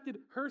respected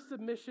her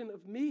submission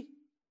of me.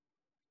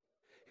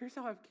 Here's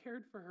how I've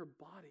cared for her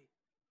body.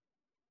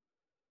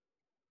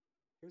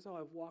 Here's how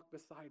I've walked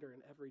beside her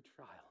in every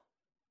trial.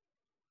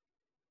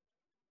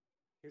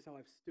 Here's how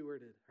I've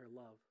stewarded her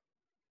love.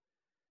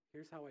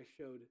 Here's how I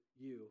showed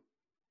you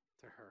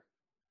to her.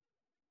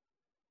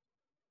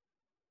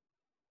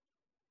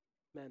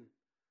 Men,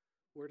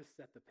 we're to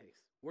set the pace.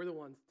 We're the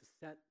ones to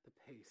set the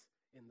pace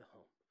in the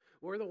home.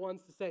 We're the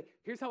ones to say,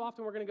 here's how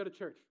often we're going to go to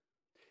church.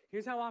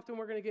 Here's how often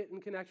we're going to get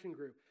in connection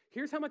group.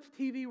 Here's how much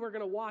TV we're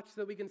going to watch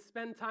so that we can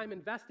spend time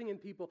investing in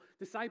people,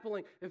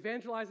 discipling,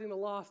 evangelizing the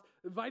lost,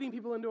 inviting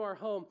people into our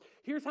home.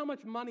 Here's how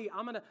much money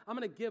I'm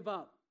going to give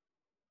up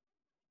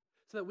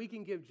so that we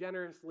can give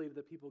generously to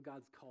the people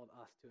God's called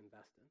us to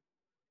invest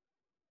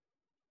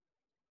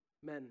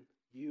in. Men,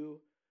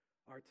 you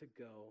are to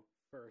go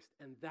first,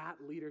 and that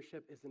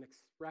leadership is an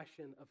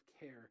expression of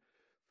care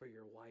for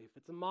your wife.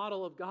 It's a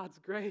model of God's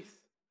grace.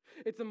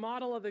 It's a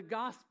model of the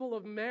gospel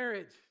of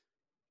marriage.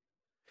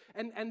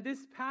 And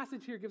this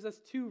passage here gives us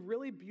two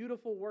really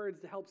beautiful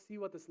words to help see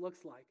what this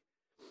looks like.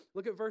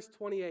 Look at verse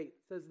 28. It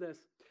says this,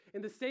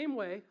 in the same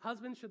way,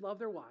 husbands should love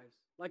their wives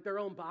like their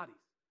own bodies.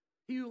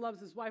 He who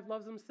loves his wife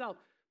loves himself.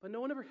 But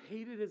no one ever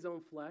hated his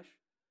own flesh,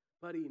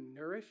 but he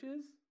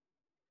nourishes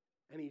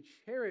and he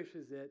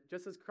cherishes it,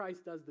 just as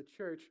Christ does the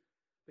church,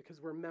 because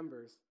we're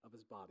members of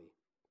his body.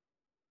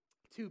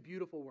 Two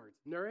beautiful words,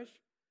 nourish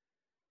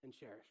and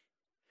cherish.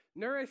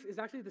 Nourish is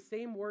actually the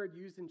same word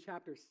used in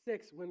chapter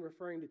 6 when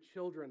referring to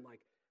children, like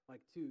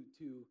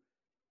to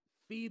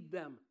feed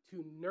them,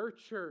 to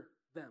nurture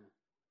them.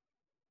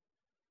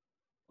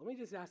 Let me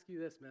just ask you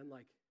this, man,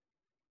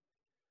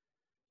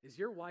 is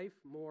your wife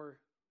more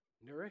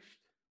nourished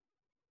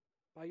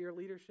by your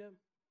leadership,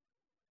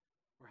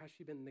 or has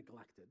she been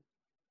neglected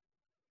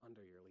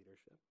under your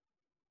leadership?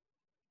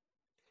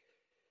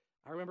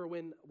 I remember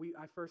when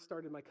I first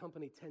started my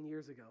company 10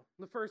 years ago.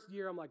 In the first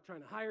year, I'm like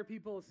trying to hire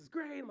people. This is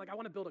great. I'm like, I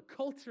want to build a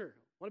culture.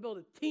 I want to build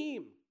a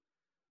team.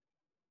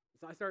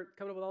 So I start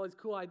coming up with all these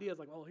cool ideas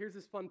like, well, here's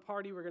this fun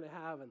party we're going to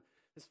have and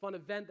this fun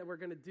event that we're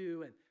going to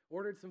do, and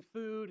ordered some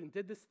food and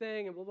did this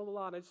thing and blah, blah,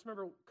 blah. And I just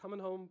remember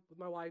coming home with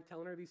my wife,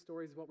 telling her these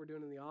stories of what we're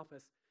doing in the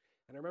office.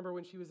 And I remember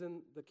when she was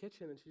in the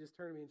kitchen and she just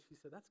turned to me and she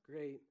said, that's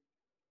great.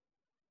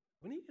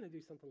 When are you going to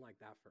do something like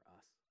that for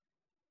us?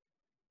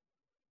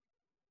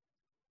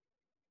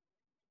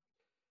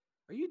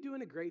 Are you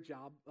doing a great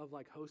job of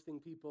like hosting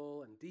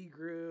people and D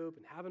group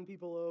and having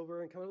people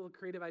over and coming up with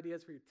creative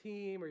ideas for your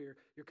team or your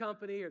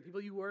company or people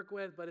you work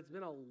with, but it's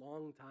been a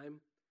long time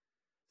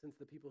since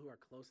the people who are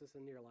closest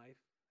in your life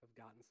have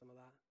gotten some of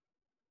that?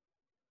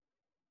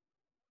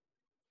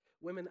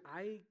 Women,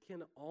 I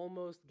can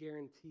almost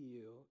guarantee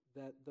you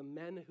that the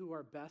men who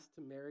are best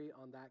to marry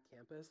on that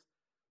campus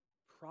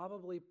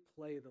probably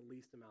play the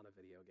least amount of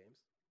video games.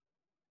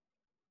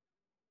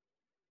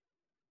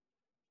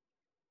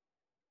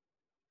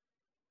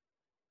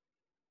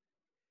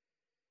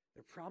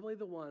 They're probably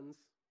the ones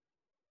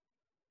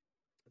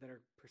that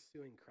are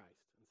pursuing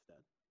Christ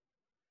instead.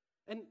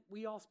 And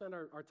we all spend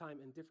our time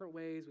in different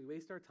ways. We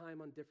waste our time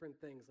on different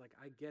things. Like,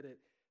 I get it.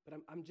 But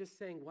I'm just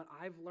saying what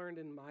I've learned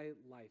in my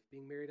life,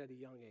 being married at a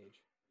young age,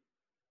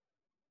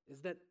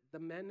 is that the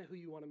men who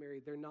you want to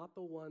marry, they're not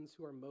the ones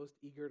who are most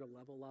eager to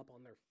level up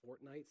on their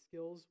Fortnite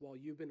skills while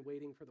you've been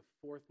waiting for the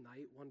fourth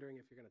night, wondering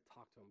if you're going to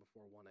talk to them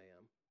before 1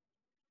 a.m.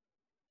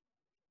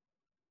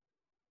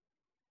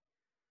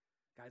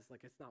 Guys,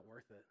 it's not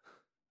worth it.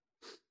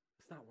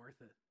 It's not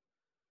worth it.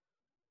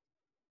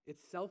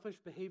 It's selfish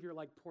behavior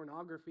like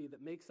pornography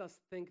that makes us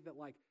think that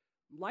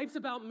life's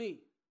about me.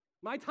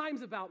 My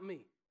time's about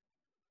me.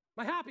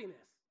 My happiness.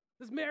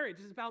 This marriage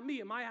is about me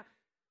and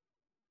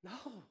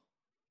No.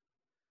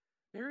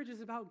 Marriage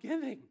is about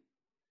giving.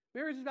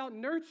 Marriage is about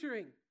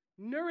nurturing,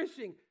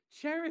 nourishing,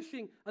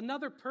 cherishing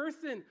another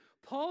person.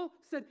 Paul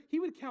said he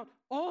would count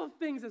all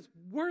things as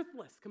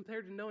worthless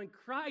compared to knowing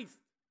Christ.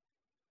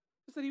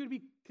 Just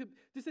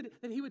said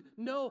that he would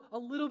know a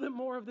little bit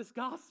more of this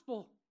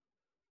gospel.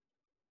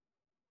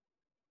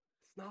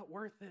 It's not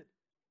worth it.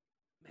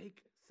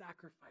 Make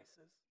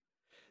sacrifices.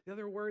 The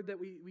other word that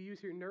we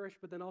use here, nourish,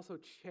 but then also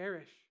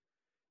cherish.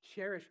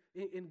 Cherish.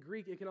 In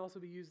Greek, it can also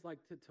be used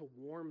to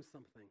warm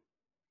something.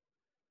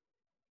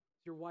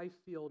 Does your wife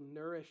feel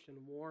nourished and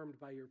warmed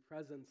by your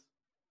presence?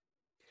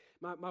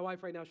 My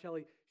wife right now,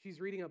 Shelly, she's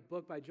reading a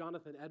book by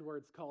Jonathan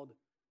Edwards called,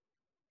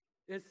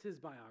 it's his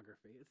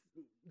biography.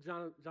 It's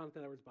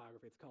Jonathan Edwards'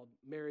 biography. It's called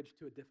Marriage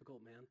to a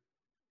Difficult Man.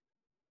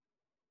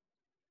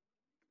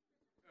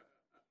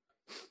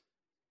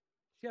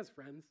 She has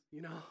friends,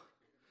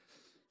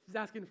 She's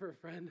asking for a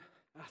friend.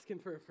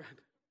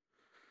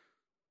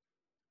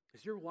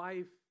 Is your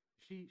wife,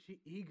 she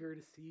eager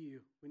to see you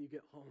when you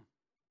get home?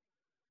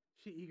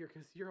 She eager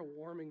because you're a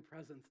warming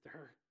presence to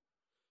her.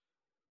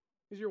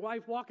 Is your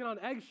wife walking on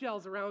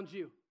eggshells around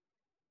you?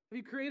 Have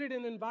you created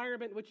an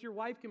environment in which your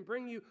wife can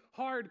bring you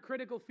hard,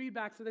 critical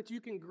feedback so that you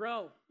can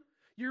grow?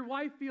 Your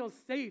wife feels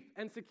safe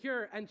and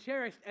secure and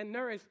cherished and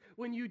nourished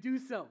when you do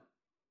so.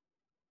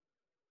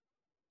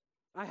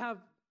 I have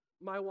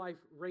my wife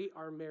rate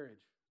our marriage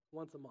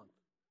once a month,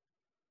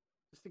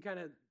 just to kind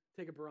of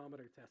take a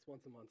barometer test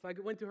once a month. So I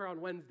went to her on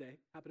Wednesday,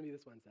 happened to be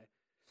this Wednesday,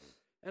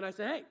 and I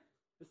said, hey,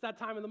 it's that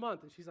time of the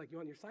month. And she's like, you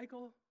want your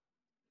cycle?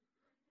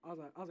 I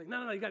was like,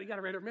 no, you got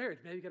to rate our marriage,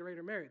 baby. You got to rate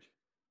our marriage.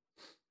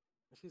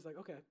 And she's like,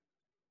 okay.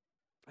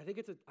 I think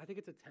it's a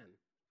 10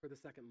 for the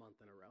second month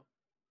in a row.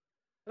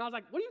 And I was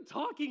like, what are you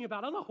talking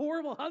about? I was a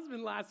horrible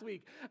husband last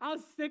week. I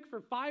was sick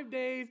for 5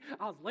 days.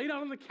 I was laid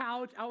out on the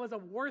couch. I was a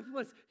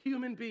worthless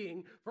human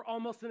being for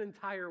almost an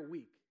entire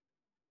week.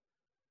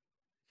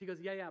 She goes,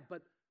 yeah,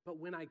 but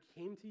when I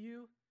came to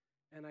you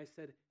and I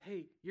said,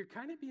 hey, you're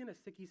kind of being a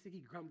sicky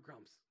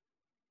grumps.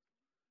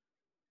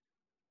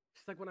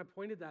 She's like, when I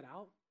pointed that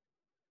out,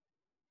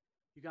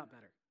 you got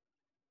better.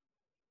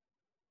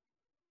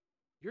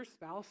 Your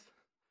spouse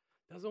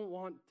doesn't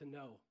want to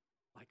know,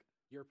 like,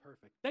 you're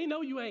perfect. They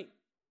know you ain't.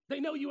 They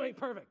know you ain't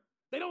perfect.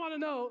 They don't want to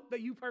know that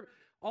you perfect.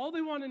 All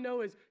they want to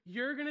know is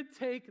you're going to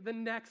take the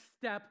next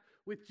step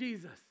with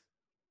Jesus.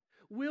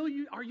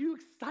 Are you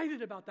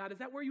excited about that? Is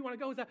that where you want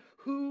to go? Is that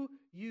who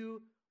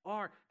you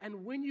are?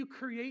 And when you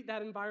create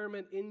that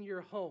environment in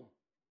your home,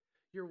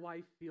 your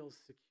wife feels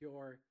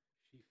secure.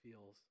 She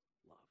feels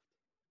loved.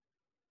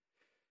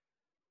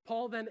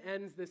 Paul then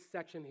ends this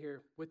section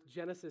here with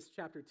Genesis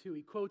chapter 2.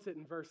 He quotes it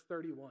in verse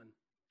 31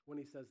 when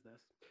he says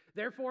this.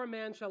 Therefore, a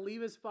man shall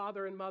leave his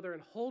father and mother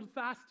and hold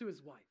fast to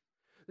his wife.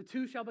 The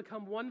two shall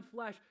become one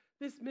flesh.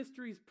 This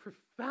mystery is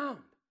profound.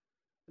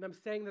 And I'm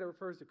saying that it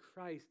refers to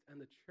Christ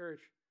and the church.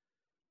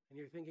 And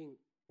you're thinking,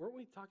 weren't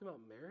we talking about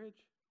marriage?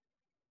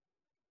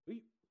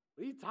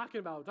 What are you talking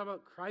about? We're talking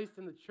about Christ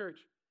and the church.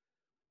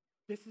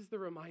 This is the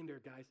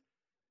reminder, guys.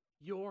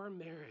 Your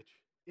marriage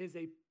is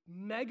a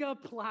mega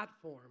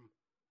platform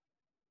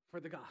for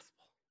the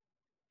gospel,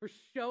 for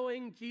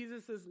showing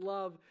Jesus'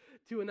 love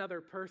to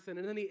another person.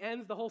 And then he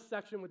ends the whole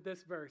section with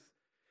this verse.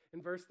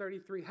 In verse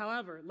 33,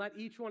 however, let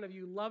each one of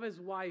you love his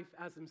wife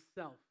as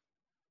himself,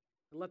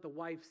 and let the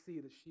wife see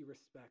that she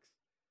respects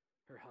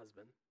her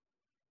husband.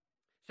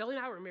 Shelly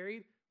and I were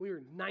married when we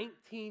were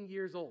 19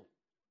 years old.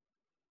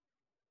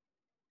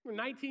 We were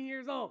 19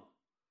 years old.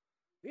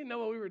 We didn't know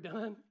what we were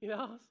doing,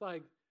 It's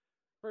like,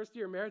 first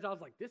year of marriage, I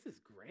was like, this is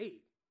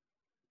great.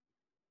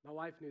 My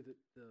wife knew the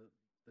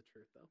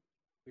truth, though.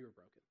 We were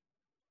broken.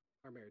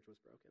 Our marriage was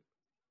broken.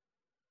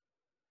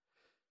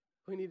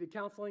 We needed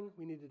counseling.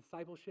 We needed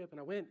discipleship. And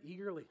I went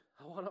eagerly.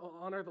 I want to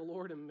honor the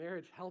Lord in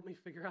marriage. Help me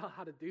figure out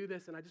how to do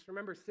this. And I just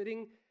remember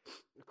sitting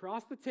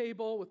across the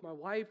table with my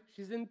wife.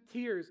 She's in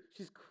tears.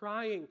 She's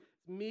crying.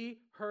 It's me,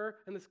 her,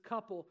 and this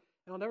couple.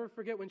 And I'll never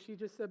forget when she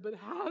just said, but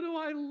how do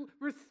I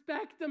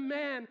respect a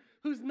man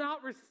who's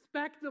not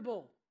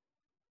respectable?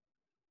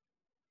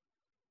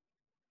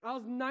 I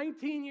was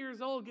 19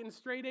 years old, getting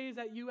straight A's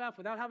at UF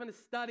without having to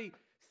study,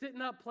 sitting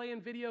up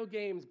playing video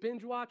games,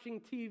 binge watching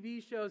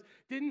TV shows,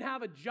 didn't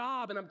have a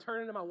job, and I'm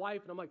turning to my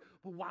wife, and I'm like,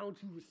 well, why don't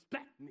you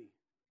respect me?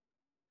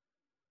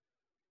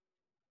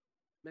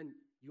 Men,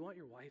 you want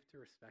your wife to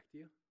respect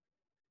you?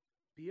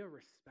 Be a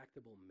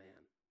respectable man.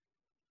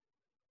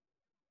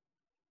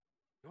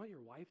 You want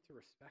your wife to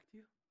respect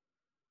you?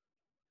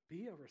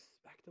 Be a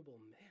respectable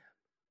man.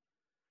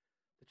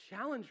 The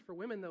challenge for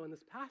women, though, in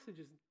this passage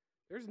is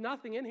there's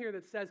nothing in here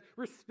that says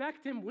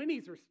respect him when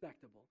he's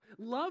respectable.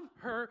 Love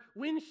her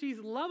when she's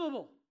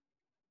lovable.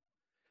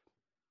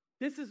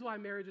 This is why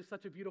marriage is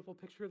such a beautiful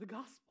picture of the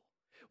gospel.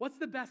 What's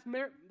the best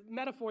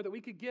metaphor that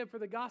we could give for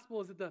the gospel?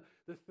 Is it the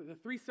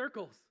three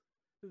circles,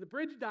 the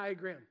bridge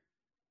diagram?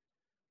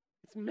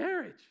 It's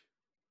marriage.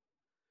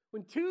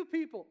 When two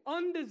people,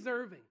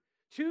 undeserving,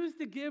 choose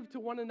to give to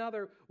one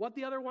another what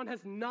the other one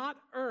has not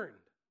earned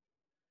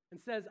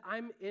and says,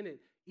 I'm in it,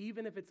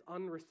 even if it's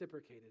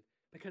unreciprocated.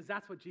 Because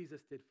that's what Jesus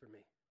did for me.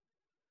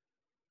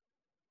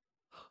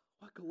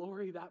 What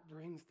glory that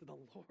brings to the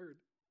Lord.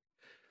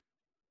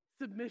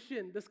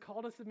 Submission, this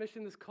call to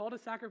submission, this call to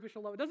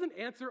sacrificial love, it doesn't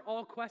answer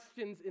all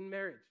questions in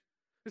marriage.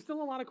 There's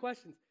still a lot of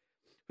questions.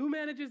 Who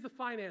manages the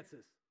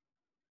finances?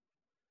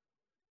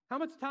 How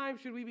many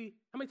times should we be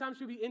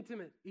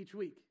intimate each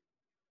week?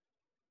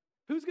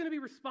 Who's going to be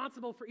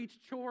responsible for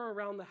each chore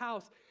around the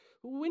house?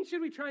 When should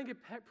we try and get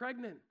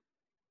pregnant?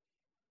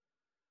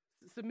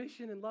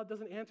 Submission and love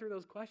doesn't answer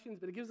those questions,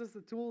 but it gives us the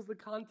tools, the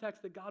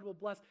context that God will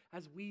bless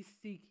as we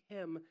seek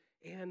him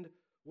and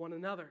one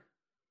another.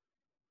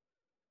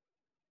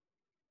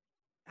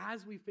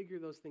 As we figure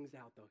those things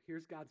out, though,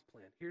 here's God's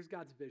plan. Here's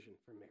God's vision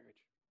for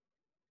marriage.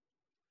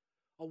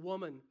 A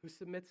woman who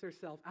submits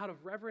herself out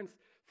of reverence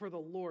for the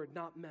Lord,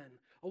 not men.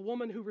 A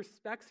woman who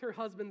respects her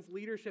husband's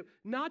leadership,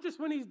 not just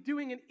when he's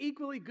doing an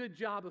equally good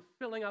job of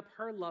filling up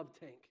her love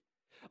tank,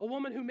 A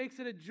woman who makes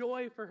it a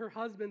joy for her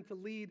husband to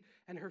lead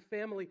and her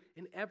family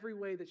in every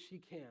way that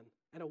she can.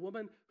 And a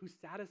woman who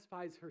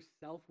satisfies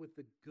herself with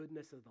the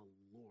goodness of the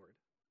Lord.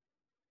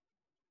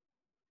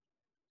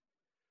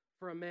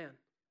 For a man,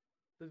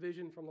 the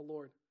vision from the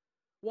Lord.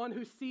 One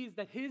who sees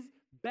that his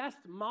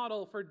best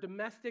model for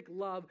domestic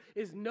love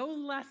is no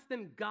less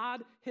than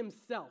God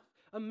himself.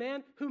 A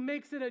man who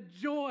makes it a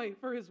joy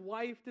for his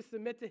wife to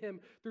submit to him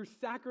through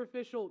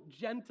sacrificial,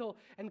 gentle,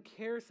 and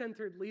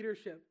care-centered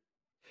leadership.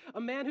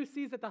 A man who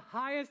sees that the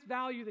highest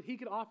value that he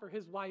could offer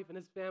his wife and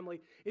his family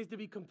is to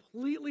be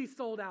completely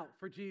sold out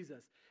for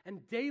Jesus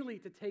and daily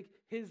to take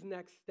his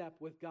next step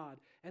with God.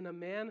 And a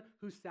man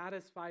who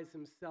satisfies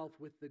himself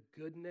with the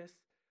goodness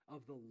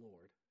of the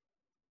Lord.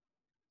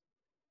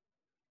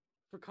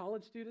 For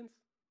college students,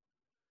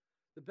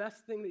 the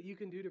best thing that you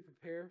can do to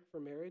prepare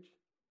for marriage,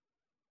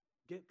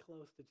 get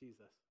close to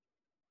Jesus.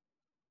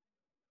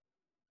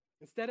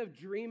 Instead of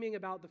dreaming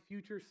about the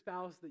future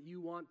spouse that you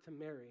want to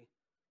marry,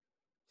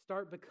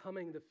 start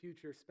becoming the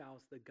future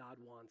spouse that God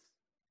wants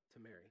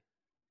to marry.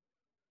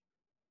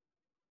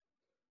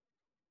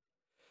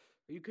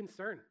 Are you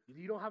concerned?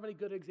 You don't have any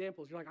good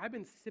examples. You're like, I've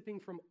been sipping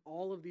from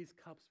all of these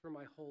cups for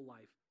my whole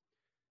life.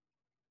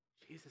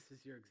 Jesus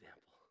is your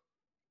example.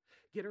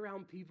 Get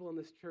around people in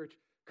this church,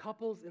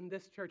 couples in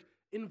this church.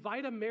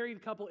 Invite a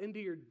married couple into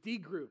your D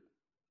group.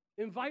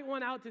 Invite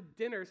one out to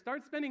dinner.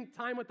 Start spending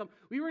time with them.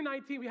 We were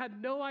 19. We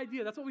had no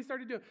idea. That's what we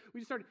started doing. We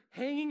just started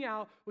hanging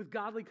out with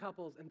godly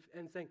couples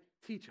and saying,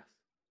 teach us.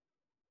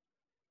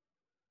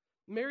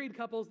 Married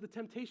couples, the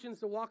temptation is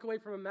to walk away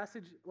from a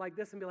message like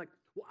this and be like,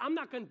 well, I'm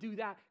not going to do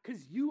that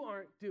because you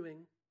aren't doing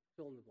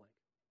fill in the blank.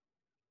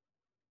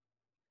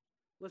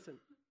 Listen,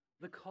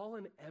 the call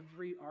in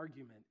every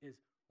argument is,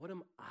 what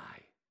am I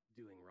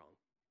doing wrong?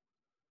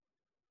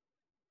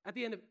 At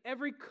the end of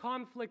every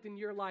conflict in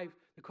your life,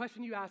 the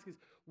question you ask is,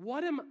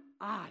 what am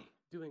I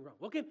doing wrong?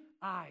 What can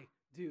I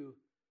do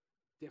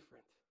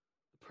different?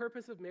 The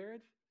purpose of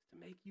marriage is to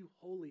make you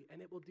holy,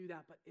 and it will do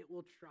that, but it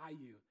will try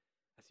you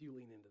as you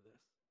lean into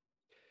this.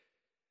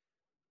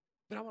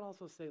 But I would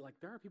also say, like,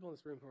 there are people in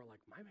this room who are like,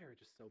 my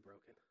marriage is so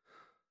broken.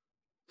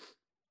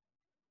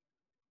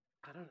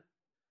 I don't know.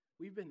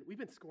 We've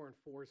been scoring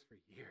fours for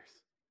years.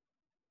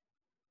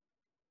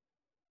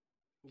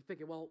 You're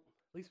thinking, well,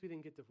 at least we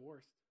didn't get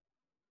divorced.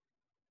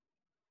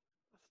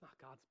 That's not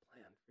God's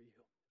plan for you.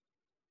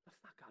 That's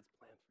not God's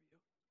plan for you.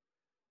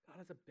 God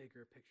has a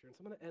bigger picture. And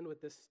so I'm going to end with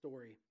this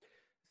story.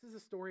 This is a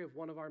story of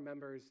one of our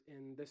members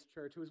in this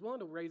church who was willing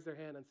to raise their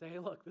hand and say, hey,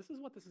 look, this is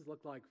what this has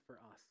looked like for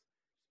us.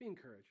 Just be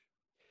encouraged.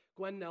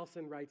 Gwen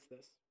Nelson writes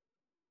this.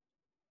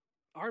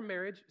 Our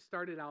marriage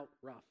started out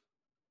rough.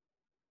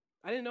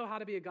 I didn't know how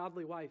to be a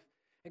godly wife,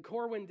 and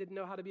Corwin didn't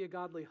know how to be a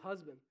godly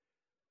husband.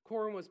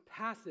 Corwin was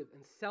passive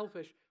and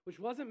selfish, which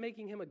wasn't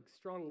making him a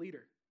strong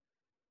leader.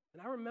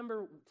 And I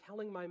remember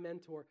telling my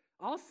mentor,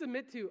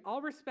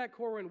 I'll respect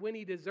Corwin when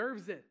he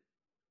deserves it.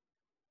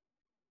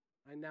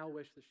 I now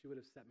wish that she would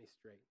have set me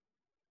straight.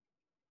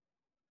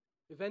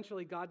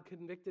 Eventually, God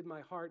convicted my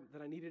heart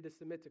that I needed to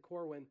submit to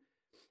Corwin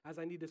as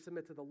I need to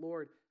submit to the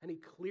Lord. And he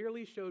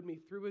clearly showed me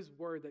through his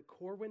word that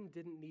Corwin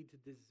didn't need to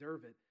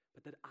deserve it,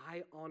 but that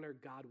I honor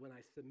God when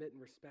I submit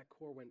and respect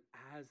Corwin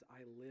as I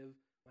live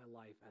my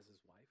life as his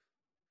wife.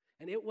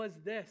 And it was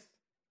this,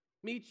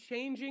 me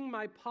changing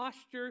my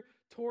posture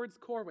towards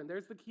Corwin.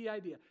 There's the key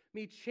idea.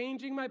 Me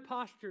changing my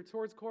posture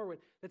towards Corwin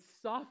that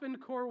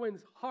softened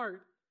Corwin's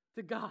heart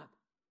to God.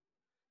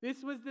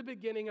 This was the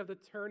beginning of the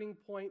turning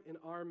point in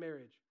our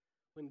marriage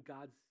when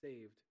God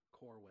saved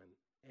Corwin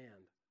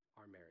and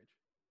our marriage.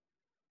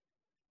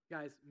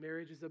 Guys,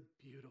 marriage is a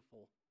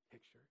beautiful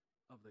picture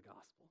of the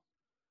gospel.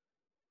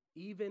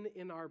 Even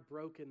in our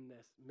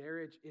brokenness,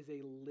 marriage is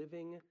a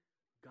living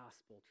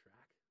gospel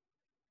track.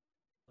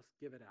 Let's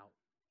give it out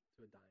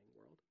to a dying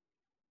world.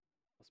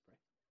 Let's pray.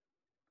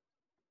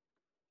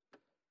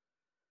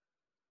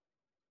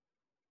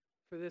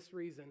 For this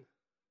reason,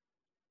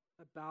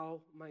 I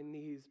bow my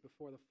knees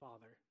before the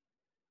Father,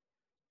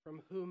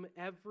 from whom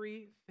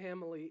every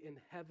family in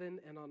heaven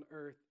and on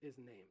earth is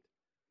named,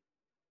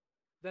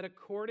 that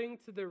according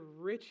to the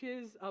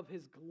riches of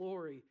his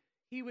glory,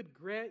 he would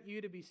grant you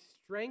to be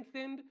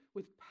strengthened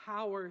with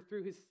power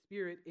through his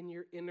Spirit in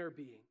your inner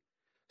being,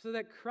 so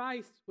that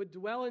Christ would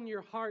dwell in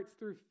your hearts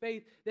through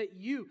faith, that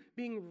you,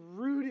 being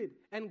rooted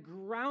and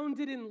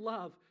grounded in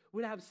love,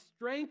 would have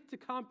strength to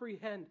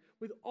comprehend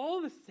with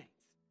all the saints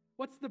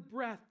what's the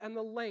breadth and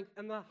the length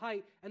and the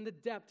height and the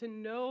depth, to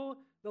know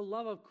the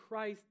love of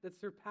Christ that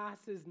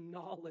surpasses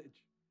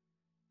knowledge,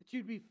 that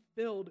you'd be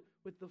filled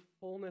with the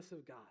fullness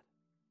of God.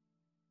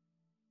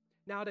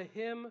 Now to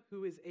him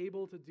who is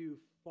able to do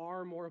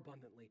far more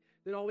abundantly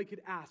than all we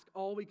could ask,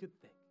 all we could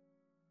think,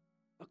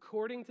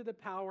 according to the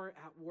power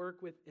at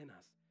work within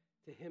us,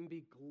 to him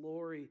be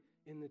glory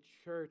in the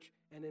church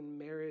and in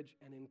marriage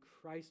and in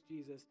Christ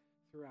Jesus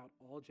throughout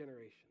all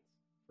generations,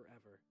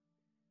 forever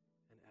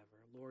and ever.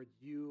 Lord,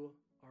 you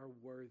are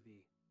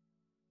worthy.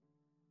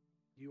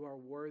 You are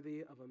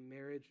worthy of a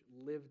marriage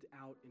lived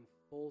out in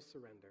full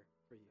surrender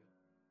for you.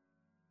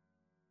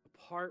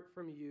 Apart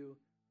from you,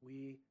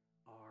 we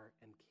are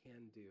and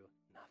can do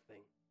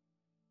nothing.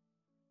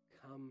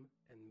 Come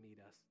and meet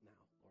us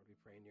now, Lord, we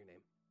pray in your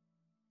name.